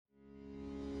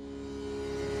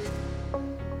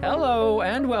Hello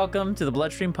and welcome to the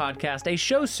Bloodstream Podcast, a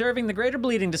show serving the greater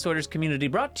bleeding disorders community,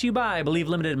 brought to you by Believe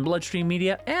Limited and Bloodstream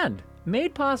Media, and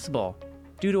made possible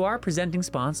due to our presenting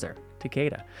sponsor,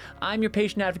 Takeda. I'm your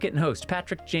patient advocate and host,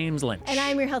 Patrick James Lynch. And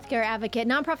I'm your healthcare advocate,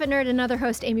 nonprofit nerd, and other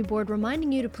host, Amy Board,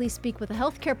 reminding you to please speak with a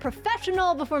healthcare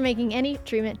professional before making any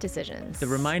treatment decisions. The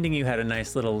reminding you had a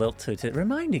nice little lilt to it.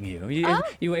 Reminding you.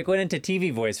 You went into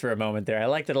TV voice for a moment there. I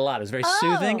liked it a lot. It was very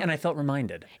soothing, and I felt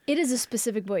reminded. It is a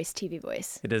specific voice, TV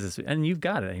voice. It is, and you've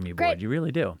got it, Amy Great. Board. You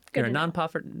really do. Good You're a to know.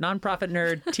 nonprofit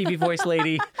nerd, TV voice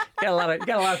lady. Got a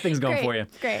lot of things going for you.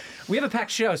 Great. We have a packed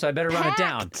show, so I better run it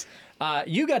down.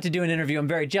 You got to do an interview I'm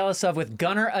very jealous of with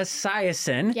Gunnar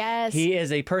Esiason. Yes. He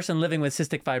is a person living with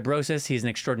cystic fibrosis. He's an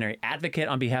extraordinary advocate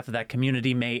on behalf of that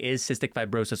community. May is Cystic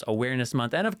Fibrosis Awareness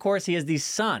Month. And of course, he is the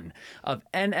son of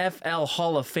NFL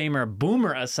Hall of Famer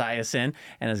Boomer Esiason.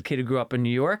 And as a kid who grew up in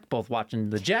New York, both watching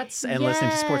the Jets and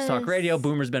listening to sports talk radio,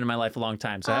 Boomer's been in my life a long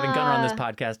time. So having Gunnar on this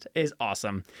podcast is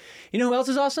awesome. You know who else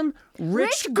is awesome?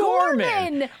 Rich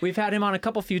Gorman. We've had him on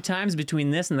a few times between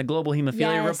this and the Global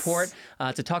Hemophilia Report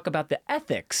to talk about the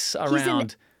ethics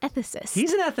around. He's an ethicist.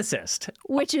 He's an ethicist.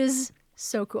 Which is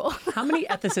so cool. How many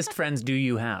ethicist friends do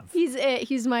you have?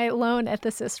 He's my lone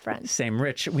ethicist friend. Same,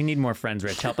 Rich. We need more friends,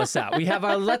 Rich. Help us out. We have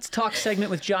our Let's Talk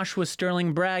segment with Joshua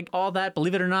Sterling Bragg. All that,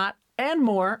 believe it or not, and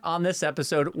more on this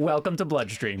episode. Welcome to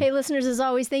Bloodstream. Hey, listeners, as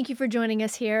always, thank you for joining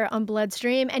us here on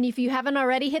Bloodstream. And if you haven't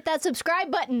already, hit that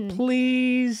subscribe button.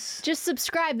 Please. Just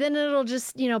subscribe. Then it'll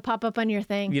just, pop up on your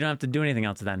thing. You don't have to do anything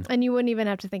else then. And you wouldn't even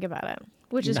have to think about it,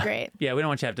 which is great. Yeah, we don't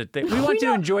want you to have to think. We want you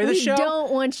to enjoy the show. We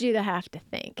don't want you to have to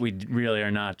think. We really are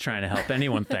not trying to help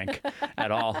anyone think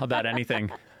at all about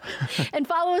anything. And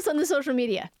follow us on the social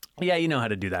media. Yeah, you know how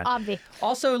to do that. Obvi.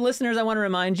 Also, listeners, I want to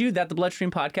remind you that the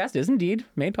Bloodstream Podcast is indeed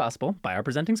made possible by our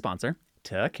presenting sponsor,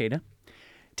 Takeda.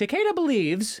 Takeda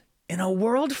believes in a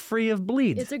world free of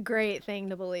bleeds. It's a great thing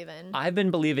to believe in. I've been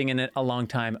believing in it a long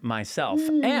time myself.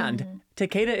 And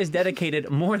Takeda is dedicated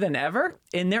more than ever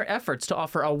in their efforts to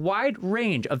offer a wide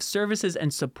range of services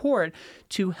and support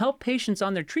to help patients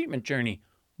on their treatment journey.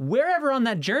 Wherever on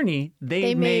that journey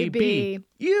they may be.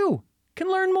 You can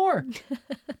learn more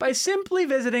by simply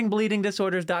visiting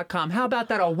bleedingdisorders.com. How about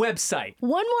that, a website?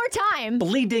 One more time.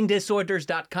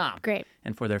 Bleedingdisorders.com. Great.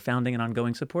 And for their founding and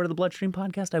ongoing support of the Bloodstream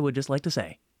Podcast, I would just like to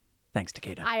say thanks,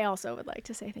 Takeda. I also would like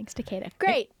to say thanks to Takeda.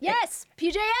 Great. Yes.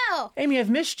 PJL. Amy, I've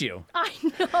missed you. I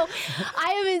know.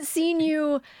 I haven't seen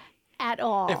you at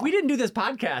all. If we didn't do this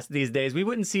podcast these days, we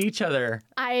wouldn't see each other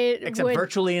except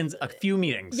virtually in a few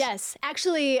meetings. Yes.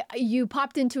 Actually, you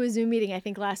popped into a Zoom meeting, I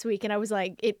think, last week, and I was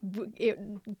like, it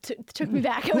took me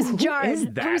back. I was jarred. Who is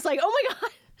that? I was like, oh my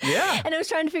God. Yeah. And I was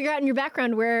trying to figure out in your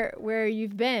background where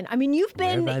you've been. I mean, Where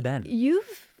have I been?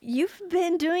 You've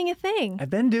been doing a thing. I've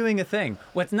been doing a thing.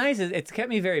 What's nice is it's kept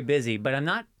me very busy, but I'm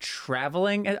not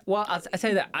traveling. Well, I'll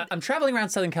tell you that. I'm traveling around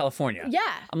Southern California. Yeah.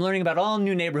 I'm learning about all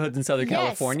new neighborhoods in Southern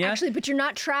California. Actually, but you're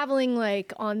not traveling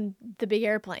like on the big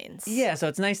airplanes. Yeah, so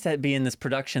it's nice to be in this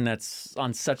production that's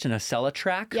on such an Acela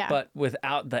track, but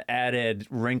without the added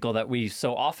wrinkle that we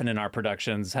so often in our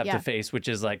productions have to face, which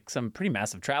is like some pretty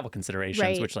massive travel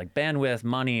considerations, which like bandwidth,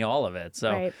 money, all of it.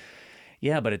 So.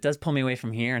 Yeah, but it does pull me away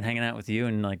from here and hanging out with you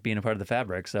and like being a part of the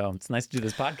fabric. So it's nice to do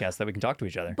this podcast that we can talk to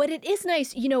each other. But it is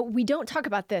nice. We don't talk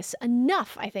about this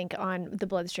enough, I think, on the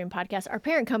Bloodstream Podcast. Our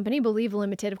parent company, Believe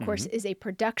Limited, of course, is a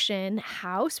production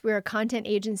house. We're a content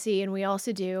agency, and we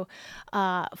also do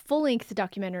full-length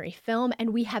documentary film. And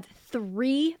we have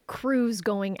 3 crews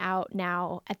going out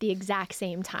now at the exact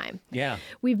same time. Yeah.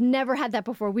 We've never had that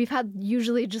before. We've had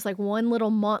usually just like one little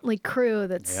motley crew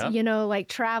that's, like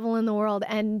traveling the world.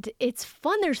 And it's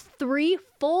fun. There's 3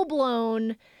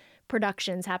 full-blown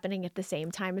productions happening at the same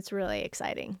time. It's really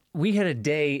exciting. We had a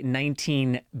day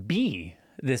 19B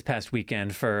this past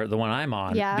weekend for the one I'm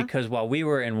on. Yeah. Because while we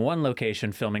were in one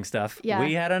location filming stuff,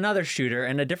 we had another shooter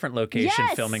in a different location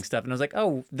filming stuff. And I was like,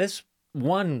 oh, this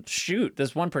one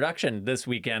production this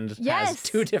weekend has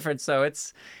 2 different, so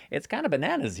it's kind of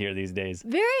bananas here these days.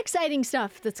 Very exciting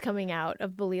stuff that's coming out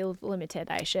of Believe Limited,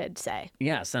 I should say.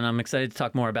 Yes, and I'm excited to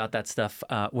talk more about that stuff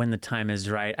when the time is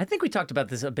right. I think we talked about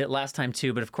this a bit last time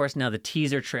too, but of course now the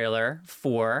teaser trailer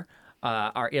for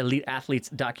our Elite Athletes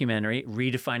documentary,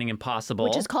 Redefining Impossible.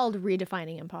 Which is called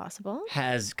Redefining Impossible.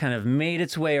 Has kind of made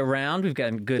its way around. We've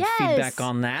gotten good feedback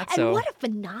on that. And what a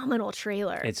phenomenal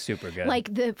trailer. It's super good.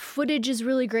 Like, the footage is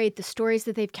really great. The stories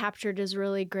that they've captured is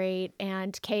really great.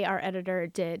 And Kay, our editor,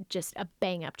 did just a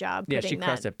bang-up job putting that. Yeah, she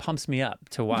crushed it. Pumps me up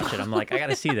to watch it. I'm like, I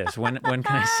got to see this. When can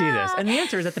I see this? And the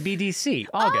answer is at the BDC,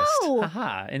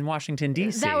 August. In Washington,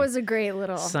 D.C. That was a great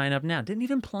little... Sign up now. Didn't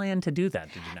even plan to do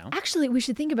that, did you know? Actually, we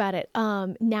should think about it.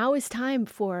 now is time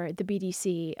for the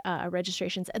BDC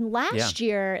registrations. And last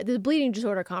year, the Bleeding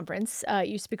Disorder Conference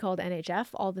used to be called NHF,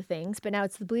 all the things, but now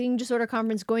it's the Bleeding Disorder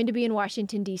Conference going to be in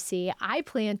Washington, D.C. I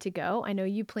plan to go. I know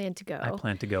you plan to go. I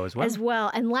plan to go as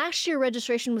well. And last year,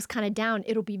 registration was kind of down.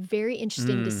 It'll be very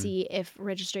interesting to see if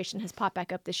registration has popped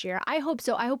back up this year. I hope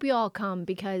so. I hope you all come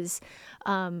because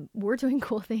we're doing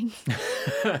cool things.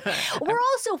 We're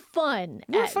also fun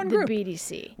We're a at fun the group.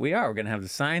 BDC. We are. We're going to have the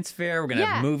science fair. We're going to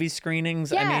have movie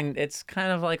screenings. Yeah. I mean, it's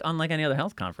kind of like unlike any other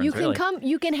health conference, You can really. come.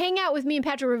 You can hang out with me and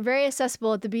Patrick. We're very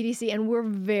accessible at the BDC, and we're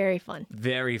very fun.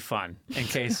 Very fun, in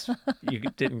case you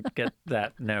didn't get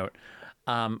that note.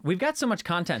 We've got so much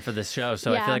content for this show,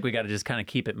 so I feel like we got to just kind of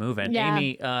keep it moving. Yeah.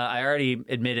 Amy, I already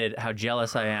admitted how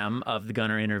jealous I am of the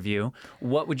Gunnar interview.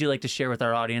 What would you like to share with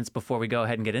our audience before we go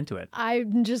ahead and get into it?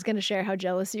 I'm just going to share how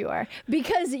jealous you are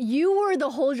because you were the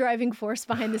whole driving force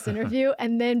behind this interview.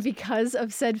 And then because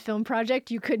of said film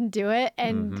project, you couldn't do it.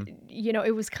 And, you know,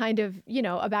 it was kind of, you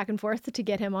know, a back and forth to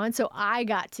get him on. So I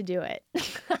got to do it.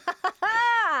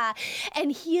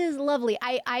 And he is lovely.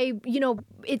 You know,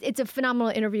 it's a phenomenal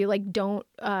interview. Like, don't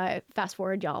fast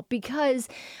forward, y'all, because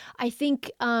I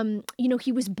think, you know,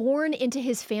 he was born into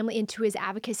his family, into his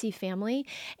advocacy family.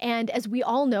 And as we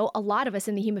all know, a lot of us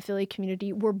in the hemophilia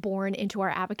community were born into our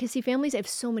advocacy families. I have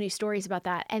so many stories about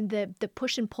that and the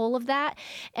push and pull of that.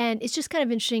 And it's just kind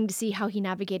of interesting to see how he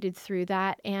navigated through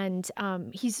that. And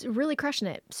he's really crushing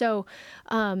it. So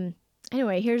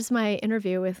anyway, here's my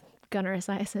interview with Gunnar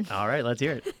Esiason. All right, let's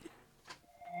hear it.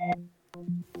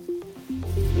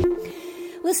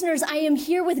 Listeners, I am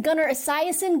here with Gunnar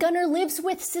Esiason. Gunnar lives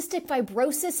with cystic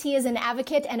fibrosis. He is an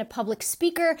advocate and a public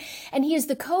speaker, and he is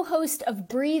the co-host of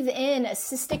Breathe In, a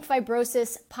cystic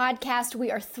fibrosis podcast.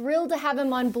 We are thrilled to have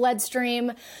him on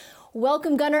Bloodstream.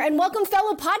 Welcome, Gunnar, and welcome,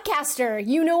 fellow podcaster.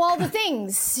 You know all the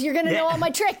things. You're going to know all my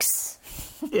tricks.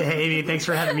 Yeah, hey, Amy, thanks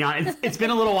for having me on. It's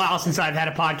been a little while since I've had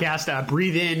a podcast.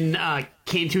 Breathe In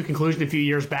came to a conclusion a few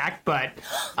years back, but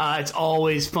it's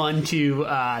always fun to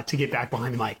get back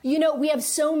behind the mic. You know, we have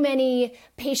so many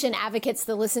patient advocates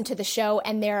that listen to the show,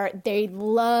 and they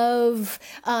love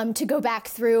to go back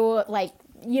through, like,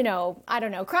 you know, I don't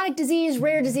know, chronic disease,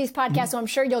 rare disease podcast. So I'm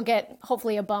sure you'll get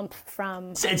hopefully a bump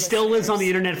from. It still lives on the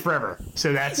internet forever.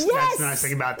 So that's the nice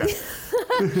thing about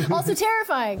that. Also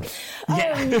terrifying.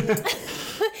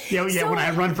 Yeah, when I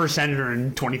run for senator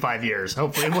in 25 years,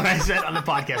 hopefully what I said on the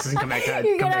podcast doesn't come back to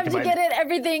You're going to have to get it.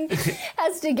 Everything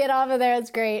has to get off of there.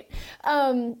 It's great.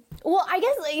 Well, I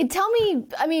guess, tell me,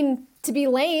 I mean, to be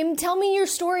lame, tell me your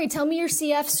story. Tell me your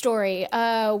CF story.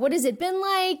 What has it been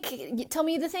like? Tell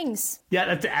me the things.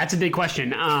 Yeah, that's a big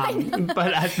question.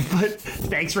 But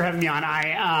thanks for having me on.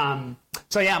 I'm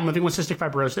living with cystic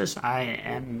fibrosis. I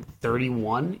am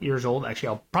 31 years old. Actually,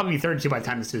 I'll probably be 32 by the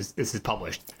time this is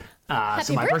published.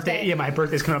 Happy my birthday, my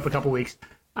birthday's coming up in a couple weeks.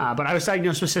 But I was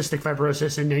diagnosed with cystic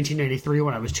fibrosis in 1993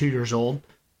 when I was 2 years old.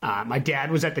 My dad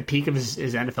was at the peak of his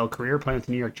NFL career, playing with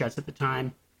the New York Jets at the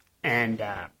time. And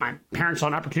my parents saw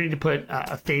an opportunity to put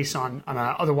a face on an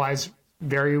otherwise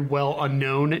very well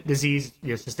unknown disease. You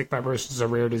know, cystic fibrosis is a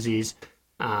rare disease.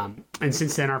 And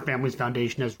since then, our family's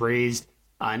foundation has raised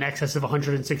in excess of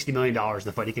 $160 million in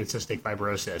the fight against cystic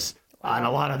fibrosis. And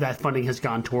a lot of that funding has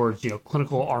gone towards, you know,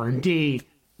 clinical R&D,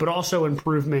 but also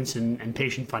improvements in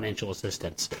patient financial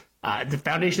assistance. The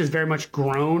foundation has very much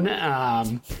grown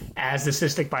as the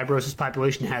cystic fibrosis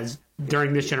population has,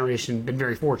 during this generation, been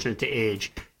very fortunate to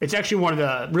age. It's actually one of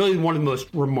the most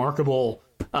remarkable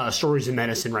stories in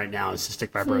medicine right now is cystic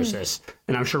fibrosis.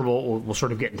 And I'm sure we'll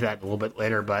sort of get into that a little bit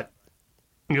later. But,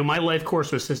 you know, my life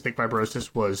course with cystic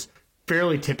fibrosis was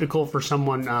fairly typical for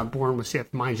someone born with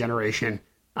CF my generation.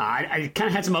 I kind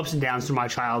of had some ups and downs through my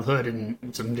childhood and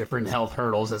some different health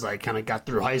hurdles as I kind of got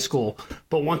through high school.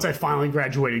 But once I finally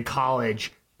graduated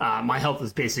college, my health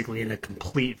was basically in a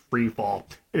complete free fall.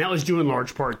 And that was due in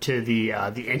large part to the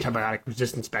antibiotic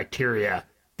resistance bacteria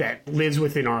that lives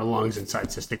within our lungs inside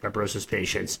cystic fibrosis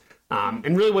patients.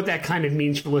 And really what that kind of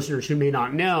means for listeners who may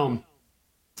not know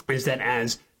is that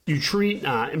as you treat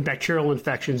bacterial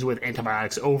infections with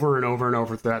antibiotics over and over and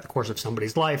over throughout the course of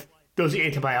somebody's life, those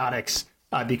antibiotics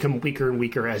become weaker and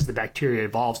weaker as the bacteria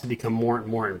evolves to become more and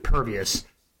more impervious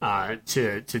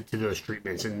to those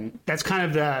treatments. And that's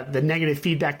kind of the negative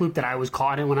feedback loop that I was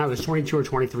caught in when I was 22 or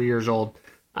 23 years old.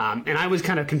 And I was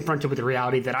kind of confronted with the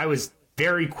reality that I was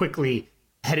very quickly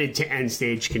headed to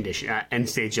end-stage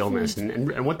illness.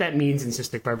 And what that means in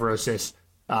cystic fibrosis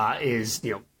is,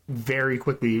 you know, very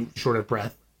quickly short of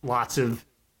breath, lots of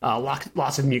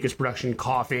mucus production,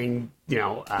 coughing. You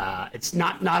know, it's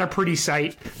not a pretty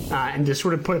sight. And to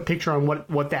sort of put a picture on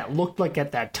what that looked like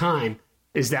at that time,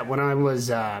 is that when I was,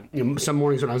 some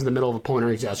mornings when I was in the middle of a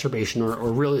pulmonary exacerbation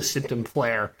or really a symptom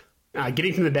flare,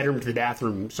 getting from the bedroom to the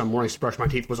bathroom some mornings to brush my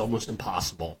teeth was almost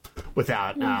impossible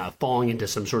without falling into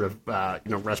some sort of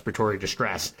respiratory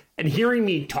distress. And hearing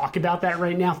me talk about that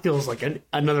right now feels like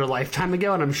another lifetime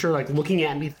ago. And I'm sure, like, looking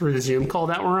at me through the Zoom call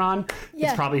that we're on,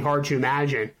 it's probably hard to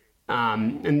imagine.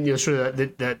 And sort of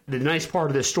the nice part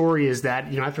of this story is that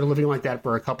after living like that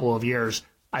for a couple of years,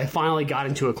 I finally got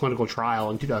into a clinical trial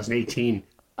in 2018.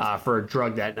 For a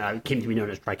drug that came to be known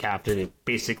as Trikafta. It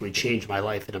basically changed my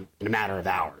life in a matter of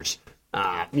hours.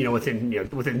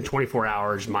 Within 24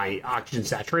 hours, my oxygen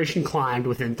saturation climbed.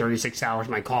 Within 36 hours,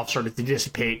 my cough started to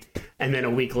dissipate, and then a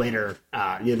week later,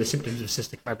 the symptoms of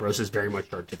cystic fibrosis very much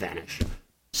started to vanish.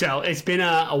 So it's been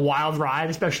a wild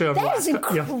ride, especially over the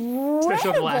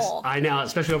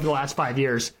last 5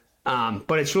 years.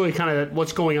 But it's really kind of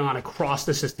what's going on across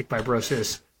the cystic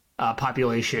fibrosis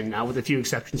population, with a few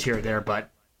exceptions here or there, but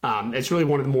it's really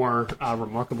one of the more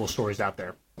remarkable stories out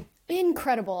there.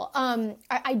 Incredible.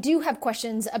 I do have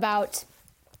questions about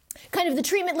kind of the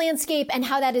treatment landscape and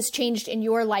how that has changed in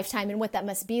your lifetime and what that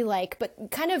must be like. But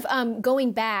kind of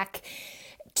going back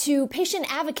to patient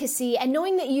advocacy and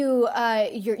knowing that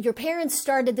your parents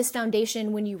started this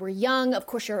foundation when you were young. Of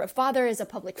course, your father is a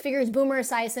public figure, is Gunnar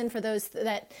Esiason, for those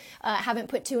that haven't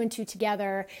put two and two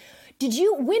together.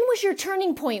 When was your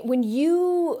turning point when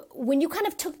you kind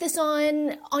of took this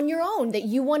on your own, that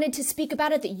you wanted to speak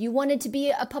about it, that you wanted to be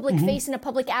a public face and a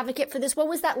public advocate for this? What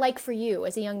was that like for you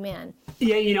as a young man?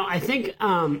 Yeah, I think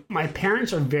my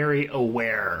parents are very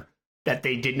aware that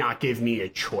they did not give me a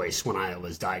choice when I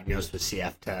was diagnosed with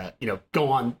CF to, go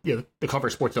on the cover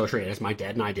of Sports Illustrated, as my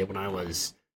dad and I did when I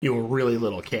was a really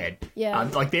little kid. Yeah.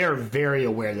 They are very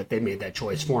aware that they made that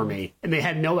choice for me, and they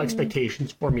had no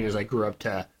expectations for me as I grew up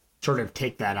to sort of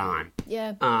take that on.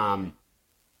 Yeah.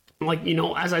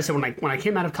 As I said, when I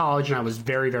came out of college and I was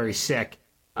very, very sick,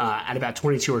 at about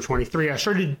 22 or 23, I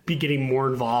started to be getting more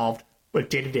involved with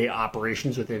day-to-day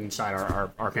operations inside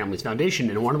our family's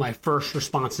foundation. And one of my first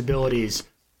responsibilities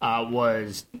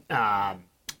was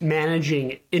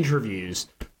managing interviews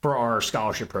for our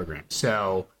scholarship program.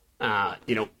 So,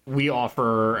 we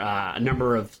offer a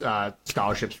number of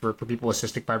scholarships for people with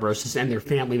cystic fibrosis and their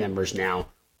family members now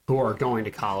who are going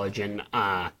to college. And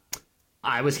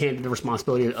I was handed the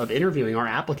responsibility of interviewing our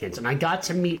applicants. And I got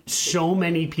to meet so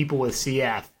many people with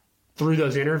CF through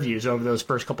those interviews over those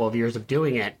first couple of years of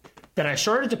doing it, that I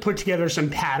started to put together some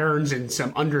patterns and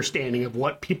some understanding of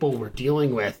what people were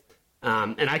dealing with.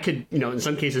 And I could, in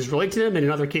some cases relate to them. And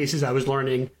in other cases, I was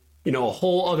learning, a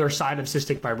whole other side of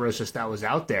cystic fibrosis that was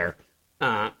out there.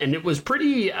 And it was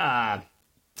pretty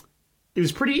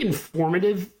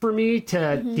informative for me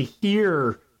to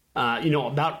hear,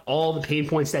 about all the pain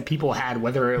points that people had,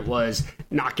 whether it was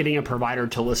not getting a provider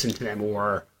to listen to them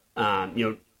or,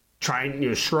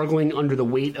 struggling under the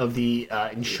weight of the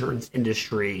insurance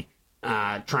industry,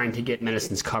 trying to get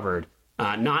medicines covered,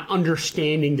 not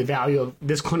understanding the value of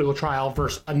this clinical trial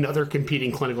versus another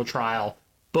competing clinical trial,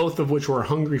 both of which were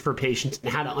hungry for patients,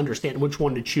 and how to understand which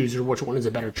one to choose or which one is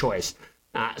a better choice.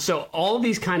 So all of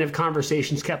these kind of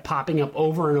conversations kept popping up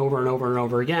over and over and over and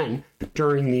over again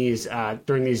during these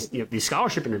these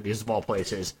scholarship interviews of all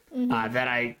places, that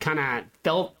I kind of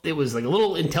felt it was like a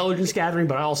little intelligence gathering,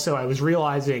 but also I was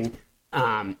realizing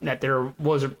that there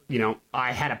was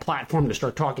I had a platform to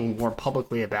start talking more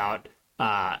publicly about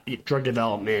drug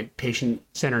development,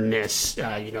 patient-centeredness,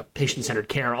 patient-centered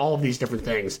care, all of these different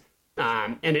things.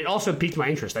 And it also piqued my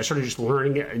interest. I started just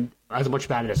learning as much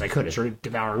about it as I could. I started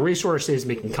devouring resources,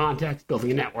 making contacts,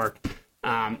 building a network.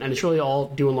 And it's really all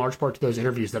due in large part to those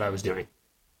interviews that I was doing.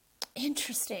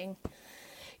 Interesting.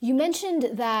 You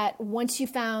mentioned that once you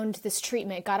found this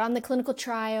treatment, got on the clinical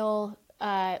trial,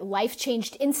 life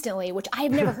changed instantly, which I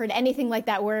have never heard anything like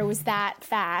that where it was that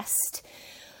fast.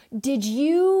 Did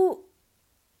you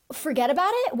forget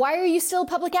about it? Why are you still a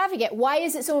public advocate? Why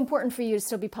is it so important for you to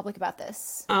still be public about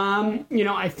this?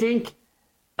 I think,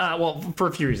 for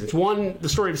a few reasons. One, the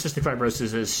story of cystic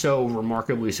fibrosis is so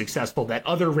remarkably successful that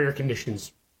other rare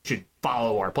conditions should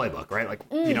follow our playbook, right?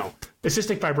 The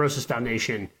Cystic Fibrosis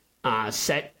Foundation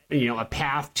set, a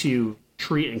path to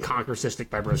treat and conquer cystic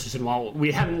fibrosis. And while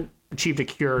we haven't achieved a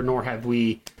cure, nor have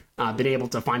we been able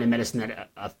to find a medicine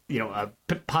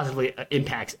that, positively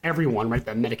impacts everyone, right?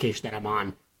 The medication that I'm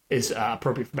on is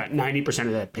appropriate for about 90%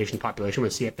 of the patient population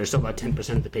with CF. There's still about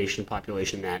 10% of the patient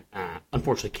population that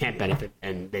unfortunately can't benefit,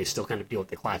 and they still kind of deal with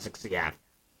the classic CF.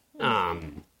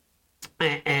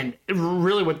 And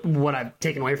really what I've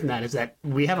taken away from that is that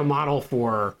we have a model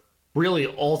for really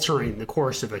altering the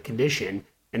course of a condition,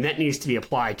 and that needs to be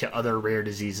applied to other rare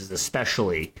diseases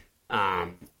especially.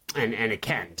 and it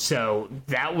can. So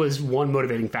that was one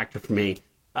motivating factor for me.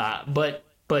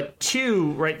 But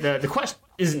two, right, the quest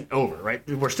isn't over, right?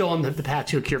 We're still on the path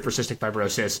to a cure for cystic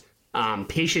fibrosis.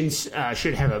 Patients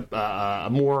should have a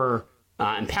more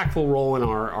impactful role in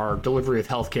our delivery of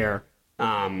healthcare.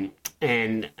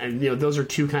 And those are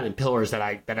two kind of pillars that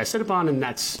I sit upon, and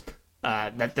that's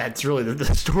really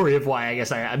the story of why I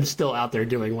guess I'm still out there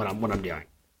doing what I'm doing.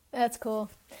 That's cool.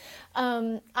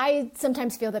 I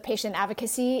sometimes feel that patient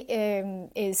advocacy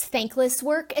is thankless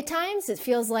work at times. It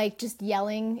feels like just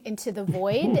yelling into the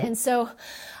void. And so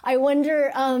I wonder,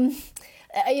 how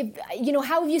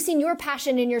have you seen your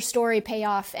passion and your story pay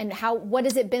off, and what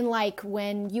has it been like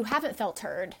when you haven't felt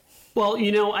heard? Well,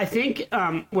 I think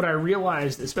what I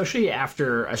realized, especially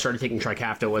after I started taking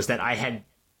Trikafta, was that I had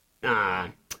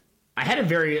a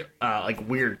very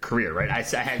weird career, right? I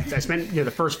spent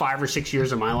the first 5 or 6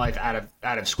 years of my life out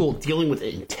of school dealing with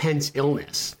intense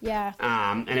illness. Yeah.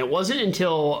 And it wasn't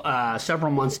until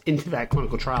several months into that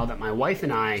clinical trial that my wife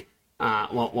and I,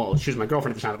 she was my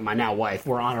girlfriend at the time, but my now wife,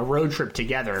 were on a road trip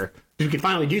together. We could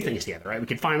finally do things together, right? We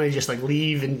could finally just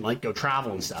leave and go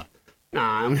travel and stuff.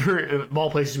 And we were, of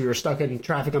all places, we were stuck in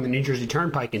traffic on the New Jersey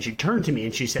Turnpike, and she turned to me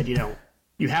and she said,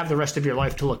 you have the rest of your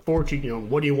life to look forward to.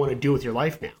 What do you want to do with your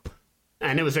life now?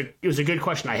 And it was a good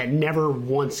question. I had never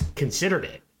once considered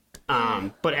it.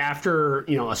 But after,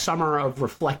 a summer of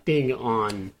reflecting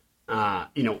on,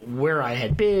 where I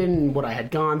had been, what I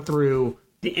had gone through,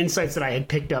 the insights that I had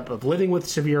picked up of living with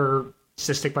severe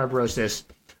cystic fibrosis,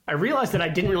 I realized that I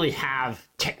didn't really have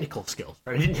technical skills.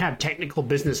 Right? I didn't have technical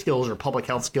business skills or public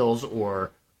health skills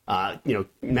or,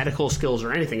 medical skills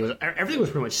or anything. Everything was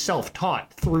pretty much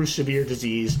self-taught through severe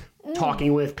disease,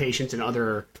 talking with patients and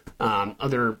other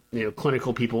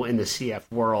clinical people in the CF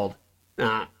world.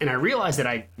 And I realized that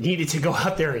I needed to go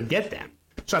out there and get them.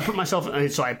 So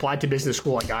I applied to business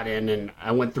school. I got in and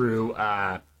I went through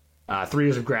 3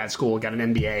 years of grad school, got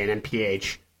an MBA and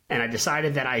MPH. And I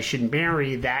decided that I should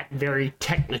marry that very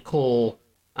technical,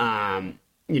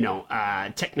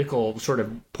 technical sort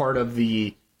of part of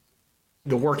the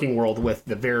working world with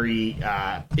the very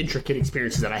intricate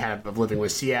experiences that I have of living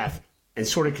with CF, and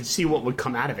sort of could see what would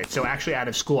come out of it. So actually out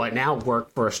of school, I now work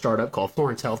for a startup called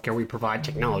Florence Healthcare. We provide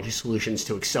technology solutions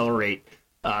to accelerate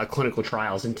clinical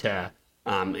trials and to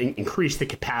increase the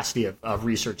capacity of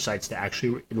research sites to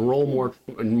actually enroll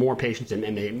more patients and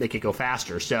make it go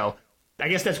faster. So I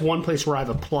guess that's one place where I've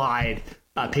applied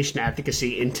patient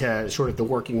advocacy into sort of the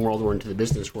working world or into the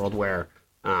business world, where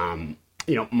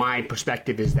my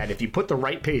perspective is that if you put the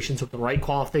right patients with the right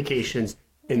qualifications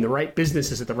in the right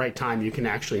businesses at the right time, you can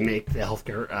actually make the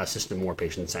healthcare system more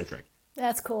patient-centric.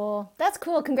 That's cool. That's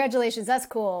cool. Congratulations. That's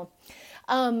cool.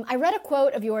 I read a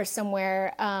quote of yours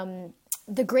somewhere.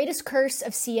 The greatest curse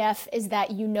of CF is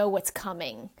that you know what's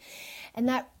coming. And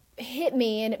that hit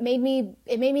me, and it made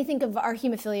me think of our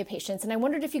hemophilia patients. And I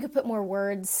wondered if you could put more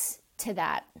words to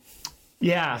that.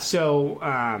 Yeah. So,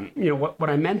 what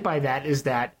I meant by that is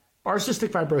that our cystic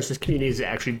fibrosis community is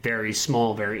actually very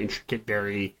small, very intricate,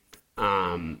 very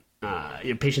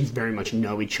patients very much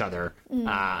know each other.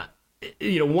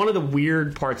 One of the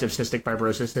weird parts of cystic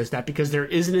fibrosis is that because there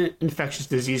isn't an infectious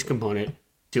disease component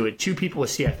to it, 2 people with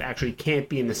CF actually can't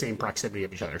be in the same proximity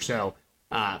of each other. So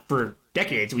for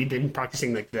decades, we've been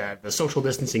practicing the social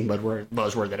distancing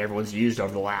buzzword that everyone's used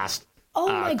over the last Oh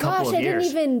my gosh, I didn't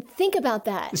even think about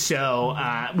that. So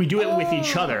we do it with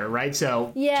each other, right?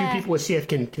 So 2 people with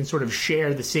CF can sort of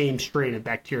share the same strain of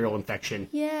bacterial infection,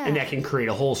 and that can create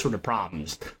a whole sort of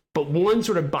problems. But one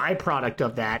sort of byproduct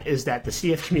of that is that the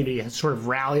CF community has sort of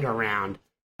rallied around,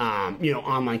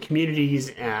 online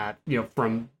communities,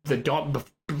 from the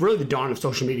dawn of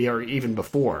social media or even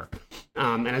before.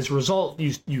 And as a result,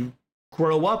 you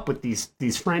grow up with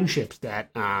these friendships that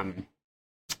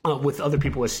with other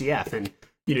people with CF. And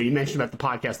you mentioned about the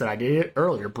podcast that I did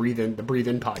earlier, the Breathe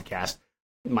In podcast.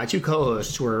 My 2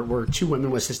 co-hosts were 2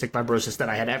 women with cystic fibrosis that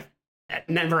I had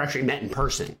never actually met in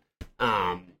person.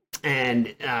 The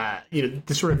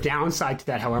sort of downside to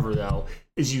that, however, though,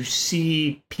 is you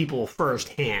see people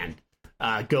firsthand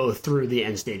go through the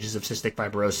end stages of cystic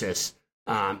fibrosis.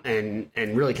 And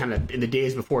really kind of in the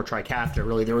days before Trikafta,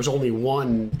 really, there was only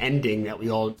one ending that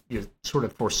we all sort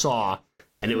of foresaw,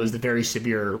 and it was the very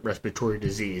severe respiratory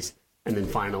disease. And then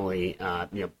finally,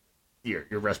 your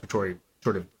respiratory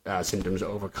sort of symptoms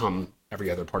overcome every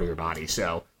other part of your body.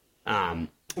 So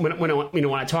when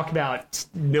I talk about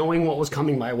knowing what was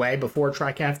coming my way before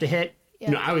Trikafta hit,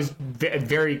 I was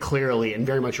very clearly and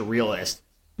very much a realist,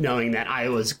 knowing that I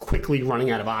was quickly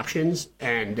running out of options,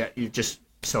 and it just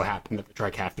so happened that the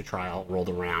Trikafta trial rolled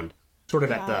around sort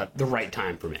of at the right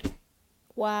time for me.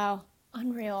 Wow.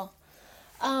 Unreal.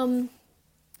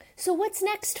 So what's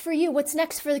next for you? What's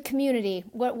next for the community?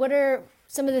 What are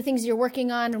some of the things you're working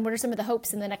on, and what are some of the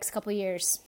hopes in the next couple of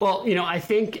years? Well, I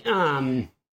think,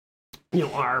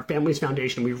 our Families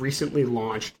Foundation, we recently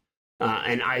launched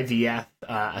an IVF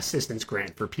assistance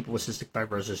grant for people with cystic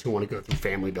fibrosis who want to go through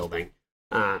family building.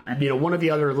 One of the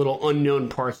other little unknown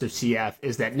parts of CF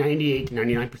is that 98 to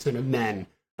 99% of men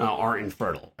are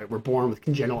infertile. Right? We're born with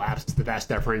congenital absence of the vas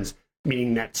deferens,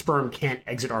 meaning that sperm can't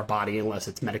exit our body unless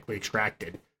it's medically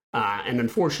extracted. And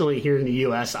unfortunately, here in the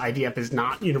U.S., IVF is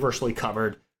not universally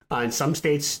covered. In some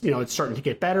states, it's starting to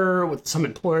get better. With some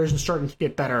employers, it's starting to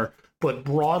get better. But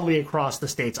broadly across the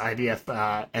states,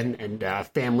 IVF and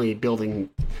family building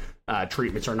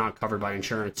treatments are not covered by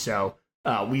insurance. So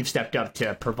we've stepped up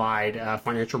to provide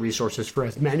financial resources for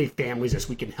as many families as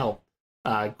we can help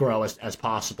grow as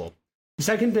possible. The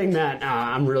second thing that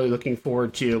I'm really looking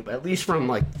forward to, at least from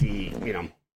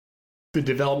the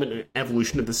development and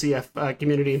evolution of the CF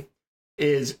community,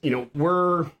 is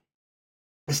we're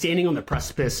standing on the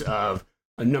precipice of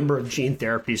a number of gene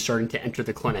therapies starting to enter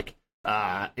the clinic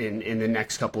in the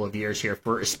next couple of years here,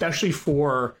 especially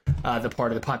for the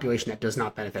part of the population that does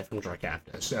not benefit from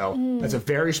Trikafta. So that's a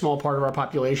very small part of our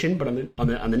population, but on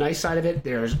the nice side of it,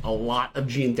 there's a lot of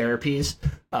gene therapies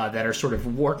that are sort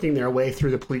of working their way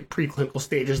through the preclinical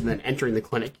stages and then entering the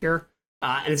clinic here.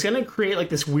 And it's going to create like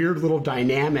this weird little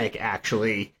dynamic,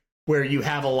 actually, where you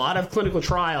have a lot of clinical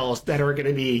trials that are going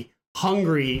to be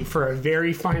hungry for a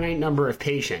very finite number of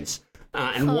patients.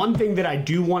 And one thing that I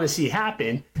do want to see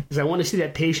happen is I want to see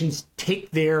that patients take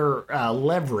their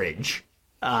leverage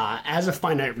as a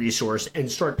finite resource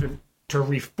and start to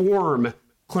reform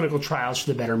clinical trials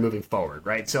for the better moving forward,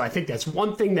 right? So I think that's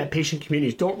one thing that patient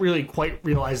communities don't really quite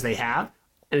realize they have,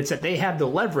 and it's that they have the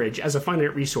leverage as a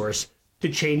finite resource to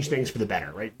change things for the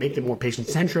better, right? Make them more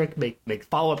patient-centric, make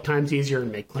follow-up times easier,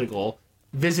 make clinical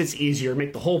visits easier,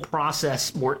 make the whole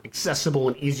process more accessible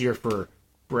and easier for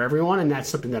everyone. And that's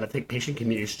something that I think patient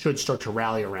communities should start to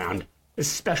rally around,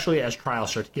 especially as trials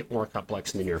start to get more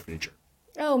complex in the near future.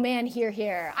 Oh man, hear,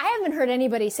 hear. I haven't heard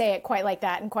anybody say it quite like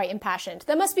that and quite impassioned.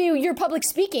 That must be your public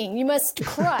speaking. You must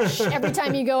crush every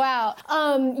time you go out.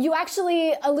 You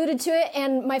actually alluded to it,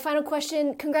 and my final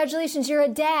question, congratulations, you're a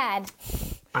dad.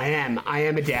 I am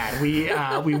a dad.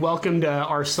 We welcomed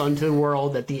our son to the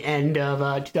world at the end of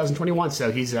 2021, so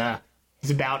he's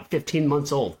about 15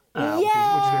 months old,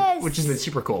 which has been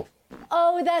super cool.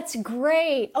 Oh, that's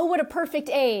great. Oh, what a perfect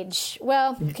age.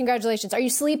 Well, congratulations. Are you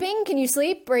sleeping? Can you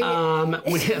sleep? Or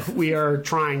we are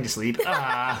trying to sleep.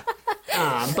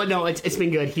 But no, it's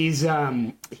been good. He is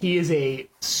a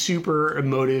super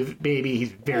emotive baby.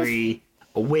 He's very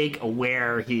awake,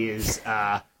 aware. He is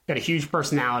got a huge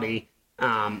personality.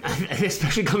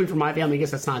 Especially coming from my family, I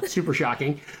guess that's not super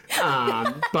shocking.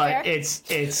 But it's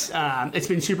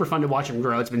been super fun to watch him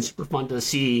grow. It's been super fun to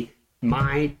see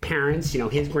my parents,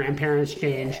 his grandparents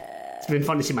change. It's been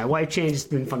fun to see my wife change. It's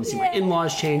been fun to see my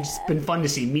in-laws change. It's been fun to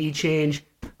see me change.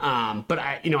 But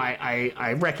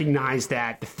I recognize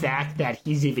that the fact that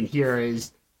he's even here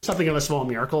is something of a small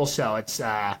miracle. So it's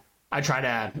I try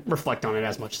to reflect on it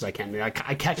as much as I can. I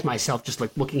catch myself just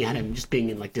like looking at him and just being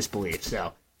in like disbelief.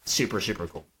 So super, super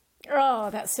cool. Oh,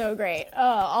 that's so great. Oh,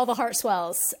 all the heart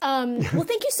swells. Well,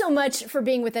 thank you so much for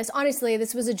being with us. Honestly,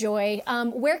 this was a joy.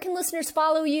 Where can listeners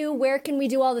follow you? Where can we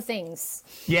do all the things?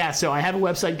 Yeah, so I have a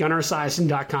website,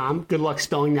 GunnarEsiason.com. Good luck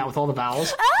spelling that with all the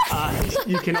vowels.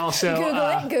 You can also...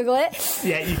 Google it.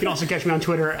 Yeah, you can also catch me on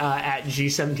Twitter at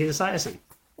G17Esiason.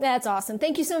 That's awesome.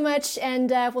 Thank you so much,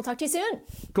 and we'll talk to you soon.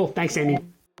 Cool. Thanks, Amy.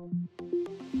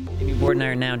 Amy Ward and I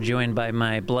are now joined by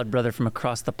my blood brother from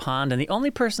across the pond and the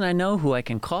only person I know who I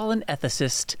can call an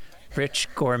ethicist, Rich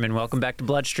Gorman. Welcome back to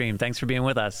Bloodstream. Thanks for being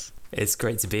with us. It's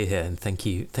great to be here, and thank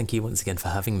you once again for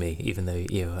having me, even though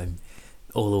I'm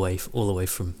all the way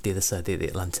from the other side of the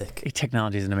Atlantic.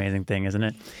 Technology is an amazing thing, isn't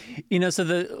it?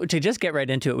 To just get right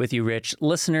into it with you, Rich,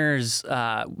 listeners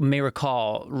may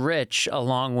recall Rich,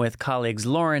 along with colleagues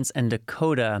Lawrence and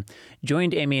Dakota,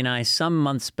 joined Amy and I some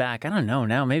months back, I don't know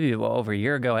now, maybe over a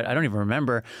year ago, I don't even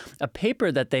remember, a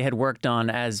paper that they had worked on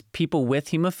as people with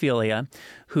hemophilia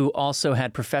who also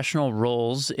had professional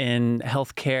roles in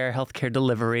healthcare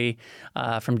delivery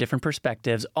from different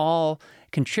perspectives, all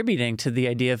contributing to the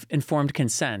idea of informed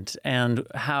consent and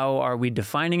how are we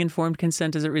defining informed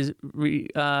consent as it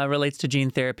relates to gene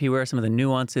therapy, where are some of the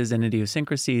nuances and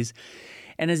idiosyncrasies.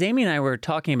 And as Amy and I were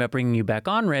talking about bringing you back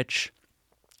on, Rich,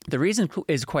 the reason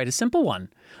is quite a simple one.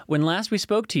 When last we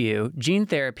spoke to you, gene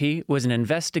therapy was an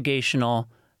investigational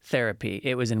therapy.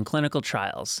 It was in clinical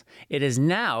trials. It is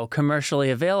now commercially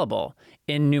available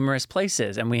in numerous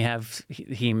places. And we have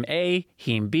heme A,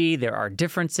 heme B. There are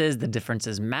differences. The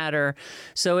differences matter.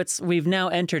 So we've now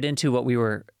entered into what we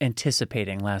were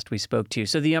anticipating last we spoke to.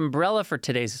 So the umbrella for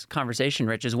today's conversation,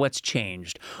 Rich, is what's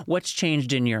changed. What's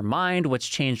changed in your mind? What's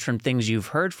changed from things you've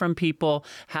heard from people?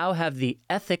 How have the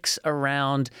ethics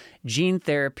around gene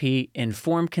therapy,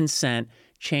 informed consent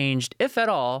changed, if at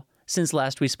all, since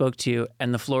last we spoke to you?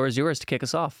 And the floor is yours to kick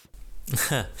us off.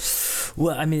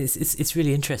 Well, I mean, it's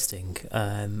really interesting.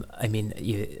 I mean,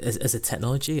 as a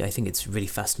technology, I think it's really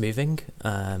fast moving.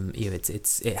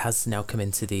 It has now come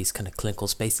into these kind of clinical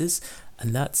spaces,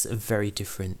 and that's a very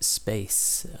different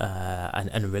space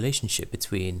and a relationship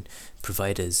between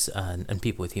providers and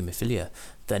people with haemophilia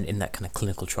than in that kind of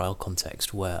clinical trial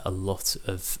context where a lot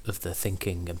of the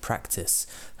thinking and practice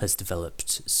has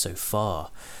developed so far.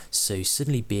 So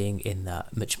suddenly being in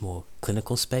that much more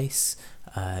clinical space,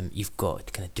 you've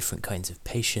got kind of different kinds of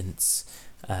patients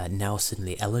now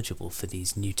suddenly eligible for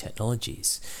these new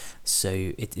technologies.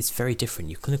 So it's very different.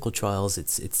 Your clinical trials,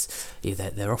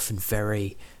 they're often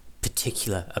very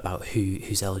particular about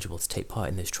who's eligible to take part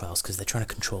in those trials because they're trying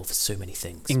to control for so many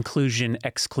things. Inclusion,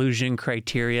 exclusion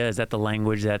criteria, is that the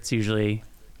language that's usually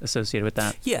associated with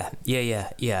that? Yeah.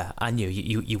 And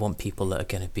you want people that are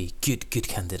going to be good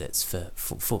candidates for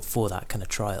that kind of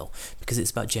trial because it's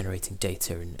about generating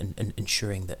data and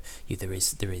ensuring that there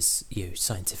is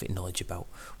scientific knowledge about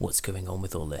what's going on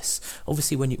with all this.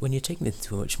 Obviously, when you're taking it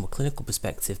into a much more clinical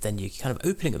perspective, then you're kind of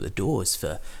opening up the doors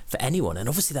for anyone, and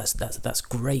obviously that's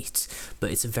great, but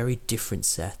it's a very different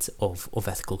set of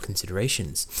ethical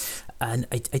considerations. And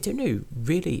I don't know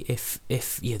really if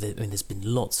there's been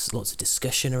lots of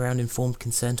discussion around informed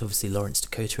consent. Obviously, Lawrence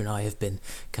Dakota and I have been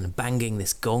kind of banging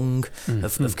this gong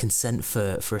of consent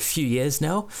for a few years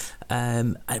now,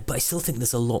 but I still think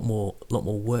there's a lot more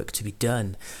work to be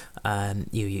done.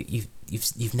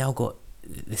 You've now got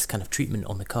this kind of treatment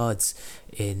on the cards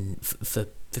for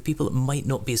people that might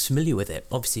not be as familiar with it.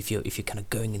 Obviously, if you're kind of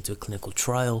going into a clinical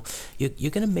trial, you're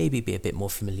going to maybe be a bit more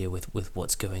familiar with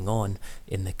what's going on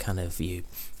in the kind of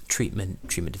treatment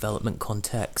development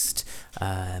context.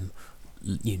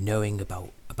 Knowing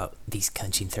about these kind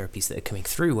of gene therapies that are coming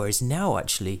through, whereas now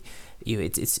actually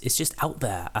it's just out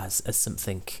there as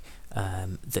something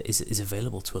that is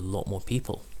available to a lot more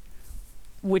people,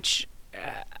 which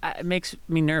makes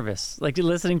me nervous. Like,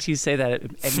 listening to you say that,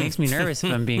 it makes me nervous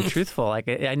if I'm being truthful. Like,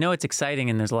 I know it's exciting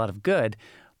and there's a lot of good,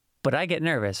 but I get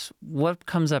nervous. What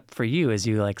comes up for you as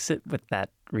you sit with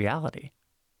that reality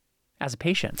as a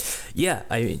patient? Yeah,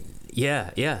 I mean,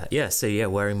 yeah. So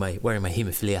wearing my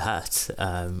haemophilia hat,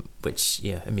 which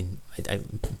I mean,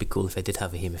 it'd be cool if I did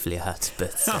have a haemophilia hat,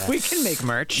 but we can make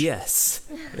merch. Yes.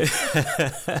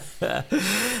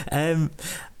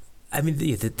 I mean,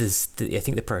 I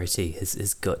think the priority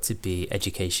has got to be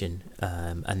education,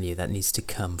 and that needs to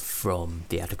come from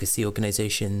the advocacy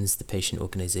organisations, the patient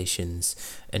organisations,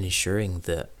 and ensuring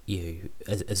that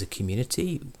as a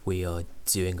community, we are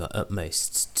doing our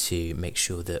utmost to make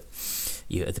sure that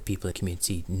other people in the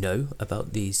community know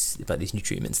about these new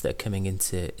treatments that are coming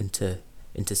into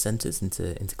centres,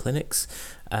 into clinics,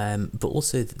 but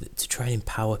also to try and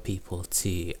empower people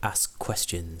to ask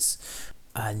questions.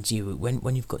 And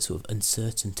when you've got sort of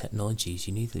uncertain technologies,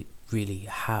 you need to really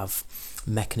have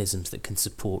mechanisms that can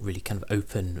support really kind of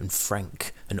open and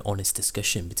frank and honest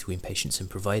discussion between patients and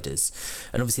providers.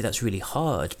 And obviously that's really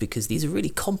hard because these are really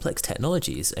complex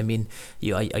technologies. I mean,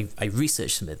 I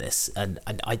researched some of this and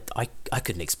I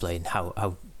couldn't explain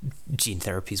how gene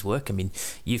therapies work. I mean,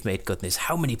 you've made God knows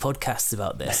how many podcasts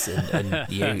about this, and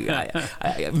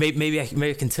maybe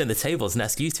I can turn the tables and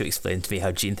ask you to explain to me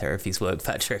how gene therapies work,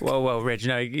 Patrick. Whoa, Rich!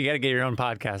 No, you got to get your own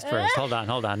podcast first. Hold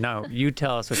on. No, you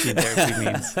tell us what gene therapy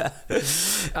means.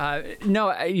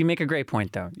 No, you make a great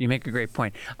point, though. You make a great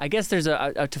point. I guess there's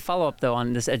to follow up though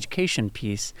on this education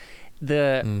piece.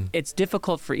 It's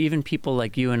difficult for even people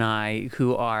like you and I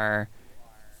who are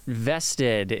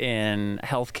vested in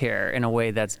healthcare in a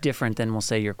way that's different than, we'll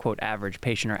say, your quote average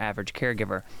patient or average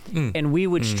caregiver. And we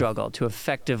would struggle to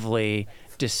effectively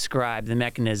describe the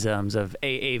mechanisms of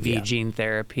AAV gene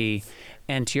therapy.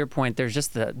 And to your point, there's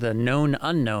just the known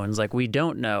unknowns. Like, we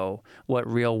don't know what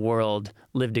real world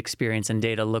lived experience and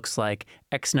data looks like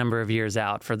X number of years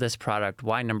out for this product,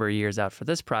 Y number of years out for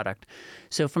this product.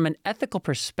 So from an ethical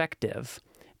perspective,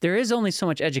 there is only so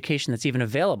much education that's even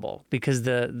available because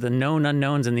the known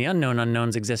unknowns and the unknown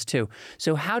unknowns exist too.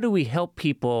 So how do we help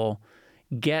people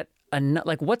get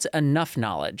like what's enough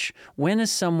knowledge? When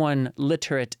is someone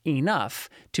literate enough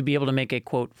to be able to make a,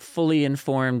 quote, fully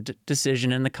informed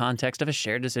decision in the context of a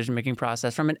shared decision-making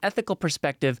process? From an ethical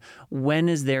perspective, when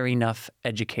is there enough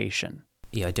education?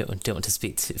 Yeah, I don't want to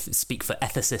speak for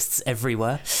ethicists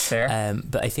everywhere. Fair.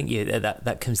 But I think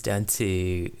that comes down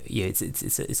to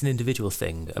it's an individual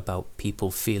thing about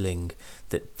people feeling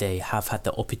that they have had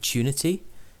the opportunity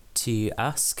to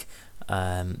ask,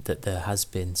 that there has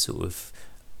been sort of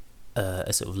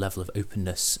a sort of level of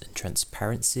openness and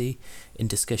transparency in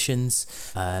discussions.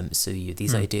 So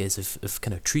these ideas of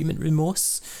kind of treatment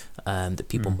remorse, that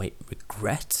people might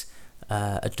regret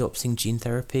adopting gene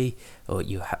therapy, or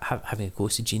having a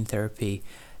course of gene therapy,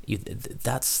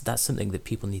 that's something that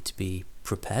people need to be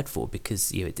prepared for,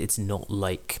 because it's not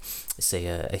like, say,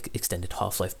 a extended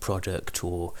half-life product,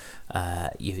 or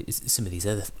some of these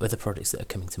other products that are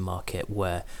coming to market,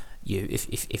 where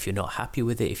if you're not happy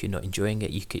with it, if you're not enjoying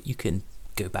it, you can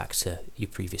go back to your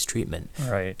previous treatment.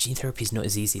 Right. Gene therapy is not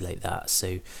as easy like that.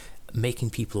 So making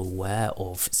people aware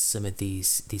of some of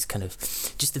these kind of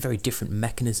just the very different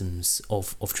mechanisms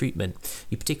of treatment,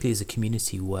 particularly as a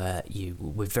community where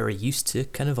we're very used to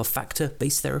kind of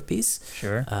factor-based therapies.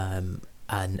 Sure.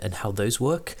 And how those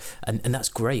work, and that's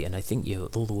great. And I think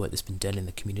all the work that's been done in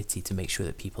the community to make sure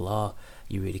that people are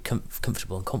really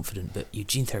comfortable and confident, but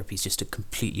gene therapy is just a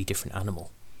completely different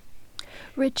animal.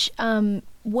 Rich,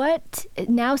 what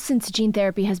now, since gene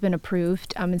therapy has been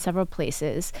approved in several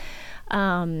places,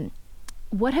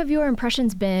 what have your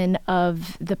impressions been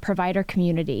of the provider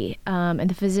community and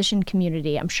the physician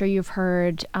community? I'm sure you've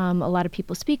heard a lot of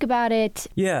people speak about it.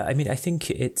 Yeah, I mean, I think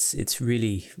it's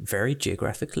really varied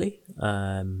geographically.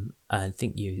 I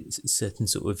think certain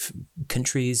sort of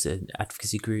countries and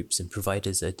advocacy groups and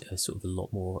providers are sort of a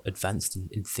lot more advanced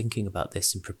in thinking about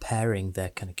this and preparing their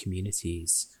kind of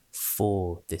communities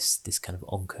for this kind of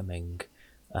oncoming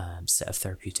set of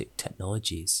therapeutic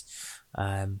technologies.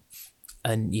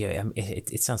 And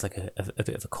it sounds like a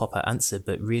bit of a cop-out answer,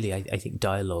 but really I think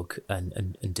dialogue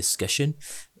and discussion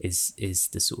is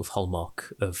the sort of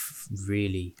hallmark of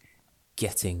really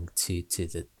getting to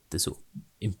the sort of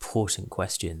important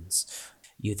questions.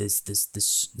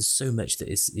 There's so much that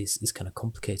is kind of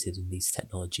complicated in these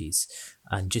technologies,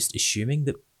 and just assuming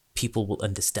that people will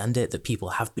understand it, that people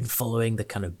have been following the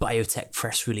kind of biotech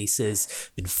press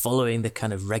releases, been following the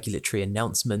kind of regulatory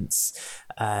announcements.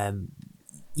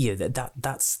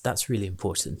 That's really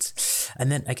important.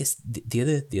 And then I guess the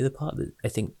other part that I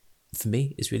think for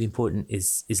me is really important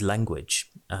is language,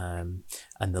 and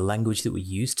the language that we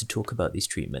use to talk about these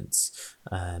treatments.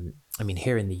 I mean,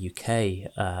 here in the UK,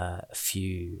 a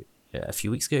few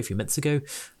months ago,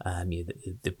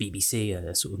 the BBC,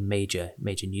 a sort of major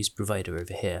news provider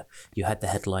over here, you had the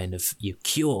headline of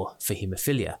cure for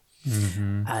haemophilia.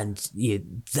 Mm-hmm. And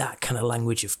that kind of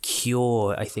language of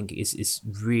cure, I think, is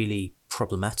really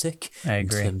problematic in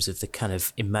terms of the kind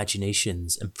of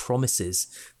imaginations and promises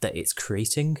that it's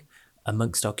creating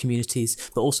amongst our communities,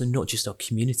 but also not just our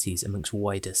communities, amongst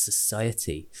wider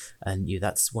society. And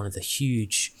that's one of the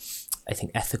huge, I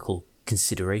think, ethical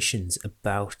considerations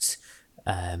about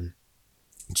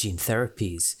gene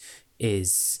therapies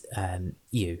is,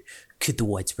 could the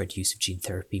widespread use of gene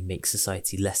therapy make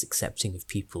society less accepting of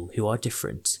people who are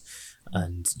different?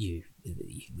 And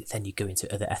then you go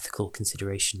into other ethical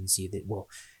considerations.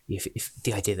 If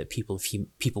the idea that people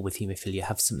with haemophilia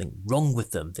have something wrong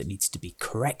with them that needs to be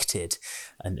corrected,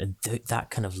 and that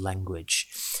kind of language,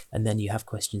 and then you have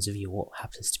questions of what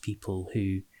happens to people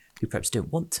who perhaps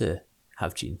don't want to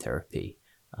have gene therapy.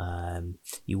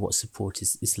 What support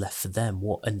is left for them?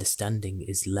 What understanding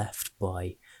is left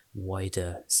by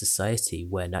wider society,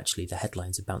 where naturally the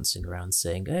headlines are bouncing around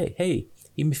saying, hey,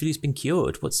 haemophilia's been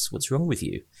cured. What's wrong with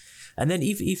you? And then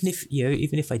even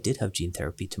if I did have gene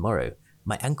therapy tomorrow,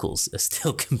 my ankles are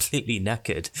still completely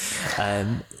knackered.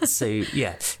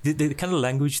 The kind of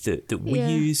language that we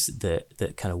use,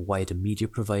 that kind of wider media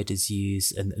providers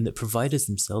use, and that providers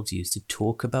themselves use to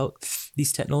talk about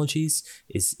these technologies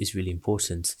is really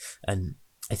important. And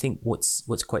I think what's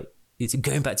quite, it's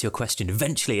going back to your question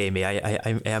eventually, Amy,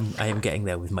 I am getting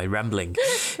there with my rambling,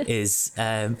 is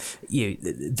the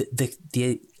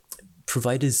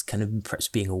providers kind of perhaps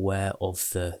being aware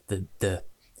of the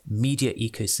media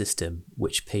ecosystem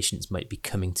which patients might be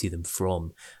coming to them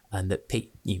from, and that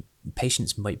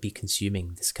patients might be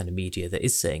consuming this kind of media that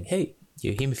is saying, hey,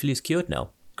 your haemophilia is cured now,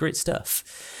 great stuff.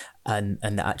 And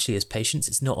that actually, as patients,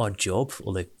 it's not our job,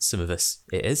 although some of us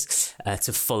it is,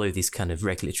 to follow these kind of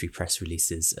regulatory press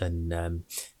releases and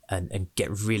get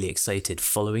really excited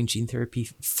following gene therapy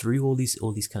through all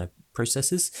these kind of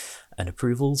processes and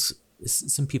approvals.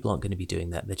 some people aren't going to be doing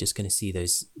that. They're just going to see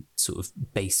those sort of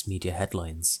base media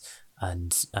headlines.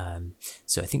 And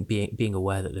so I think being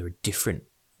aware that there are different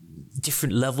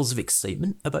levels of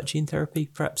excitement about gene therapy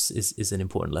perhaps is an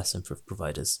important lesson for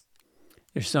providers.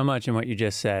 There's so much in what you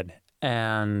just said.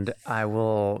 And I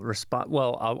will respond.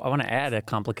 Well, I want to add a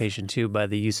complication too by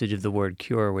the usage of the word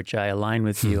cure, which I align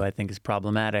with you, I think is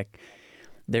problematic.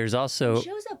 There's also... It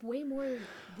shows up way more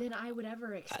than I would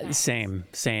ever expect. Same.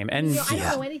 And I don't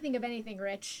know anything of anything,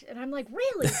 Rich. And I'm like,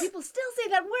 really? People still say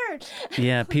that word.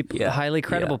 Yeah, people, highly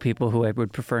credible people who I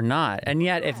would prefer not. And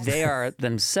yet, if they are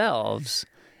themselves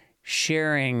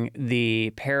sharing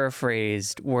the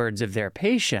paraphrased words of their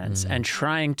patients and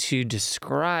trying to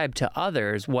describe to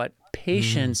others what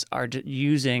patients are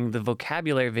using, the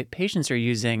vocabulary that patients are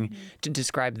using to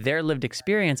describe their lived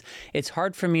experience, it's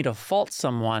hard for me to fault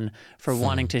someone for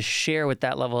wanting to share with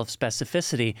that level of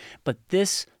specificity. But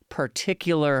this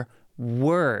particular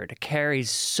word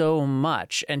carries so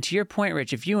much. And to your point,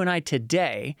 Rich, if you and I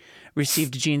today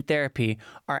received gene therapy,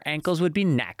 our ankles would be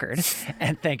knackered.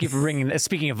 And thank you for bringing this,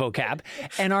 speaking of vocab.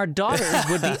 And our daughters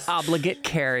would be obligate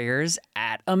carriers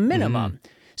at a minimum.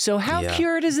 So how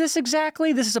cured is this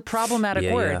exactly? This is a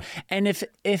problematic word. Yeah. And if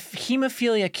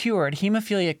hemophilia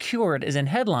cured is in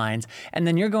headlines, and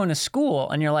then you're going to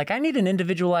school and you're like, I need an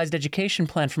individualized education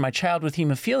plan for my child with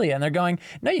hemophilia. And they're going,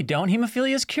 no, you don't.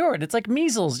 Hemophilia is cured. It's like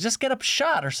measles. Just get a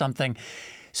shot or something.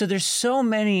 So there's so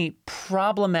many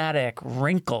problematic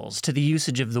wrinkles to the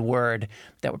usage of the word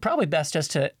that we're probably best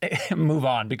just to move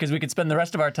on, because we could spend the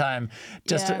rest of our time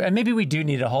and maybe we do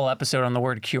need a whole episode on the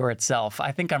word cure itself.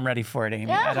 I think I'm ready for it,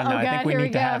 Amy. I don't know. I think we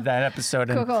need to have that episode.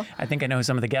 And cool. I think I know who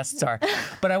some of the guests are.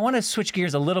 But I want to switch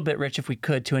gears a little bit, Rich, if we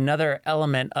could, to another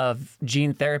element of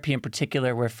gene therapy in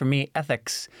particular, where for me,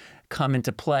 ethics come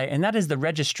into play, and that is the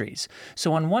registries.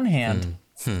 So on one hand,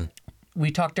 we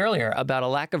talked earlier about a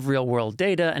lack of real-world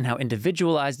data and how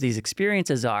individualized these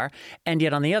experiences are. And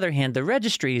yet, on the other hand, the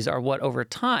registries are what, over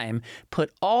time, put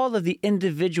all of the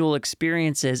individual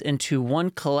experiences into one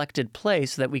collected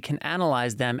place so that we can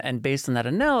analyze them and, based on that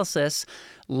analysis,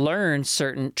 learn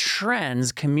certain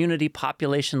trends, community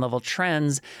population level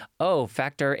trends. Oh,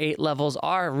 factor 8 levels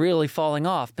are really falling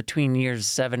off between years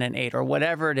 7 and 8, or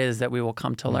whatever it is that we will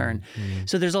come to learn.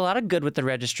 So there's a lot of good with the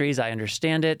registries. I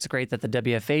understand it. It's great that the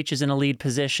WFH is in a lead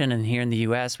position. And here in the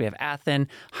U.S., we have Athens,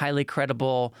 highly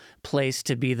credible place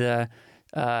to be the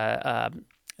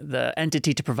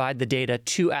entity to provide the data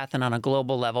to Athens on a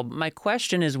global level. My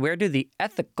question is, where do the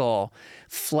ethical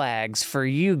flags for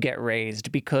you get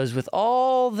raised? Because with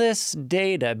all this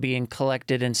data being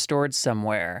collected and stored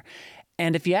somewhere,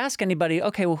 and if you ask anybody,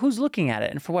 okay, well, who's looking at it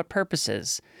and for what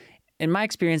purposes? In my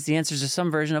experience, the answers are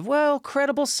some version of, well,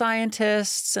 credible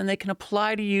scientists, and they can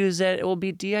apply to use it. It will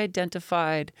be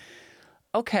de-identified.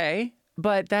 Okay,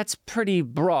 but that's pretty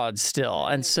broad still.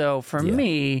 And so for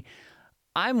me,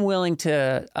 I'm willing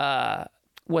to,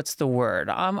 what's the word?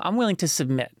 I'm willing to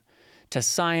submit to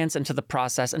science and to the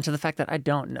process and to the fact that I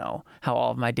don't know how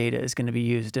all of my data is going to be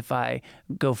used if I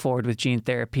go forward with gene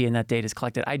therapy and that data is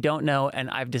collected. I don't know, and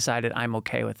I've decided I'm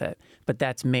okay with it. But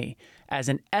that's me. As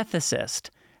an ethicist,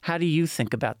 how do you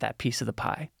think about that piece of the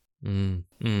pie?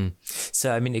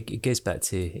 So, I mean, it goes back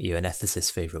to an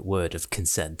ethicist's favorite word of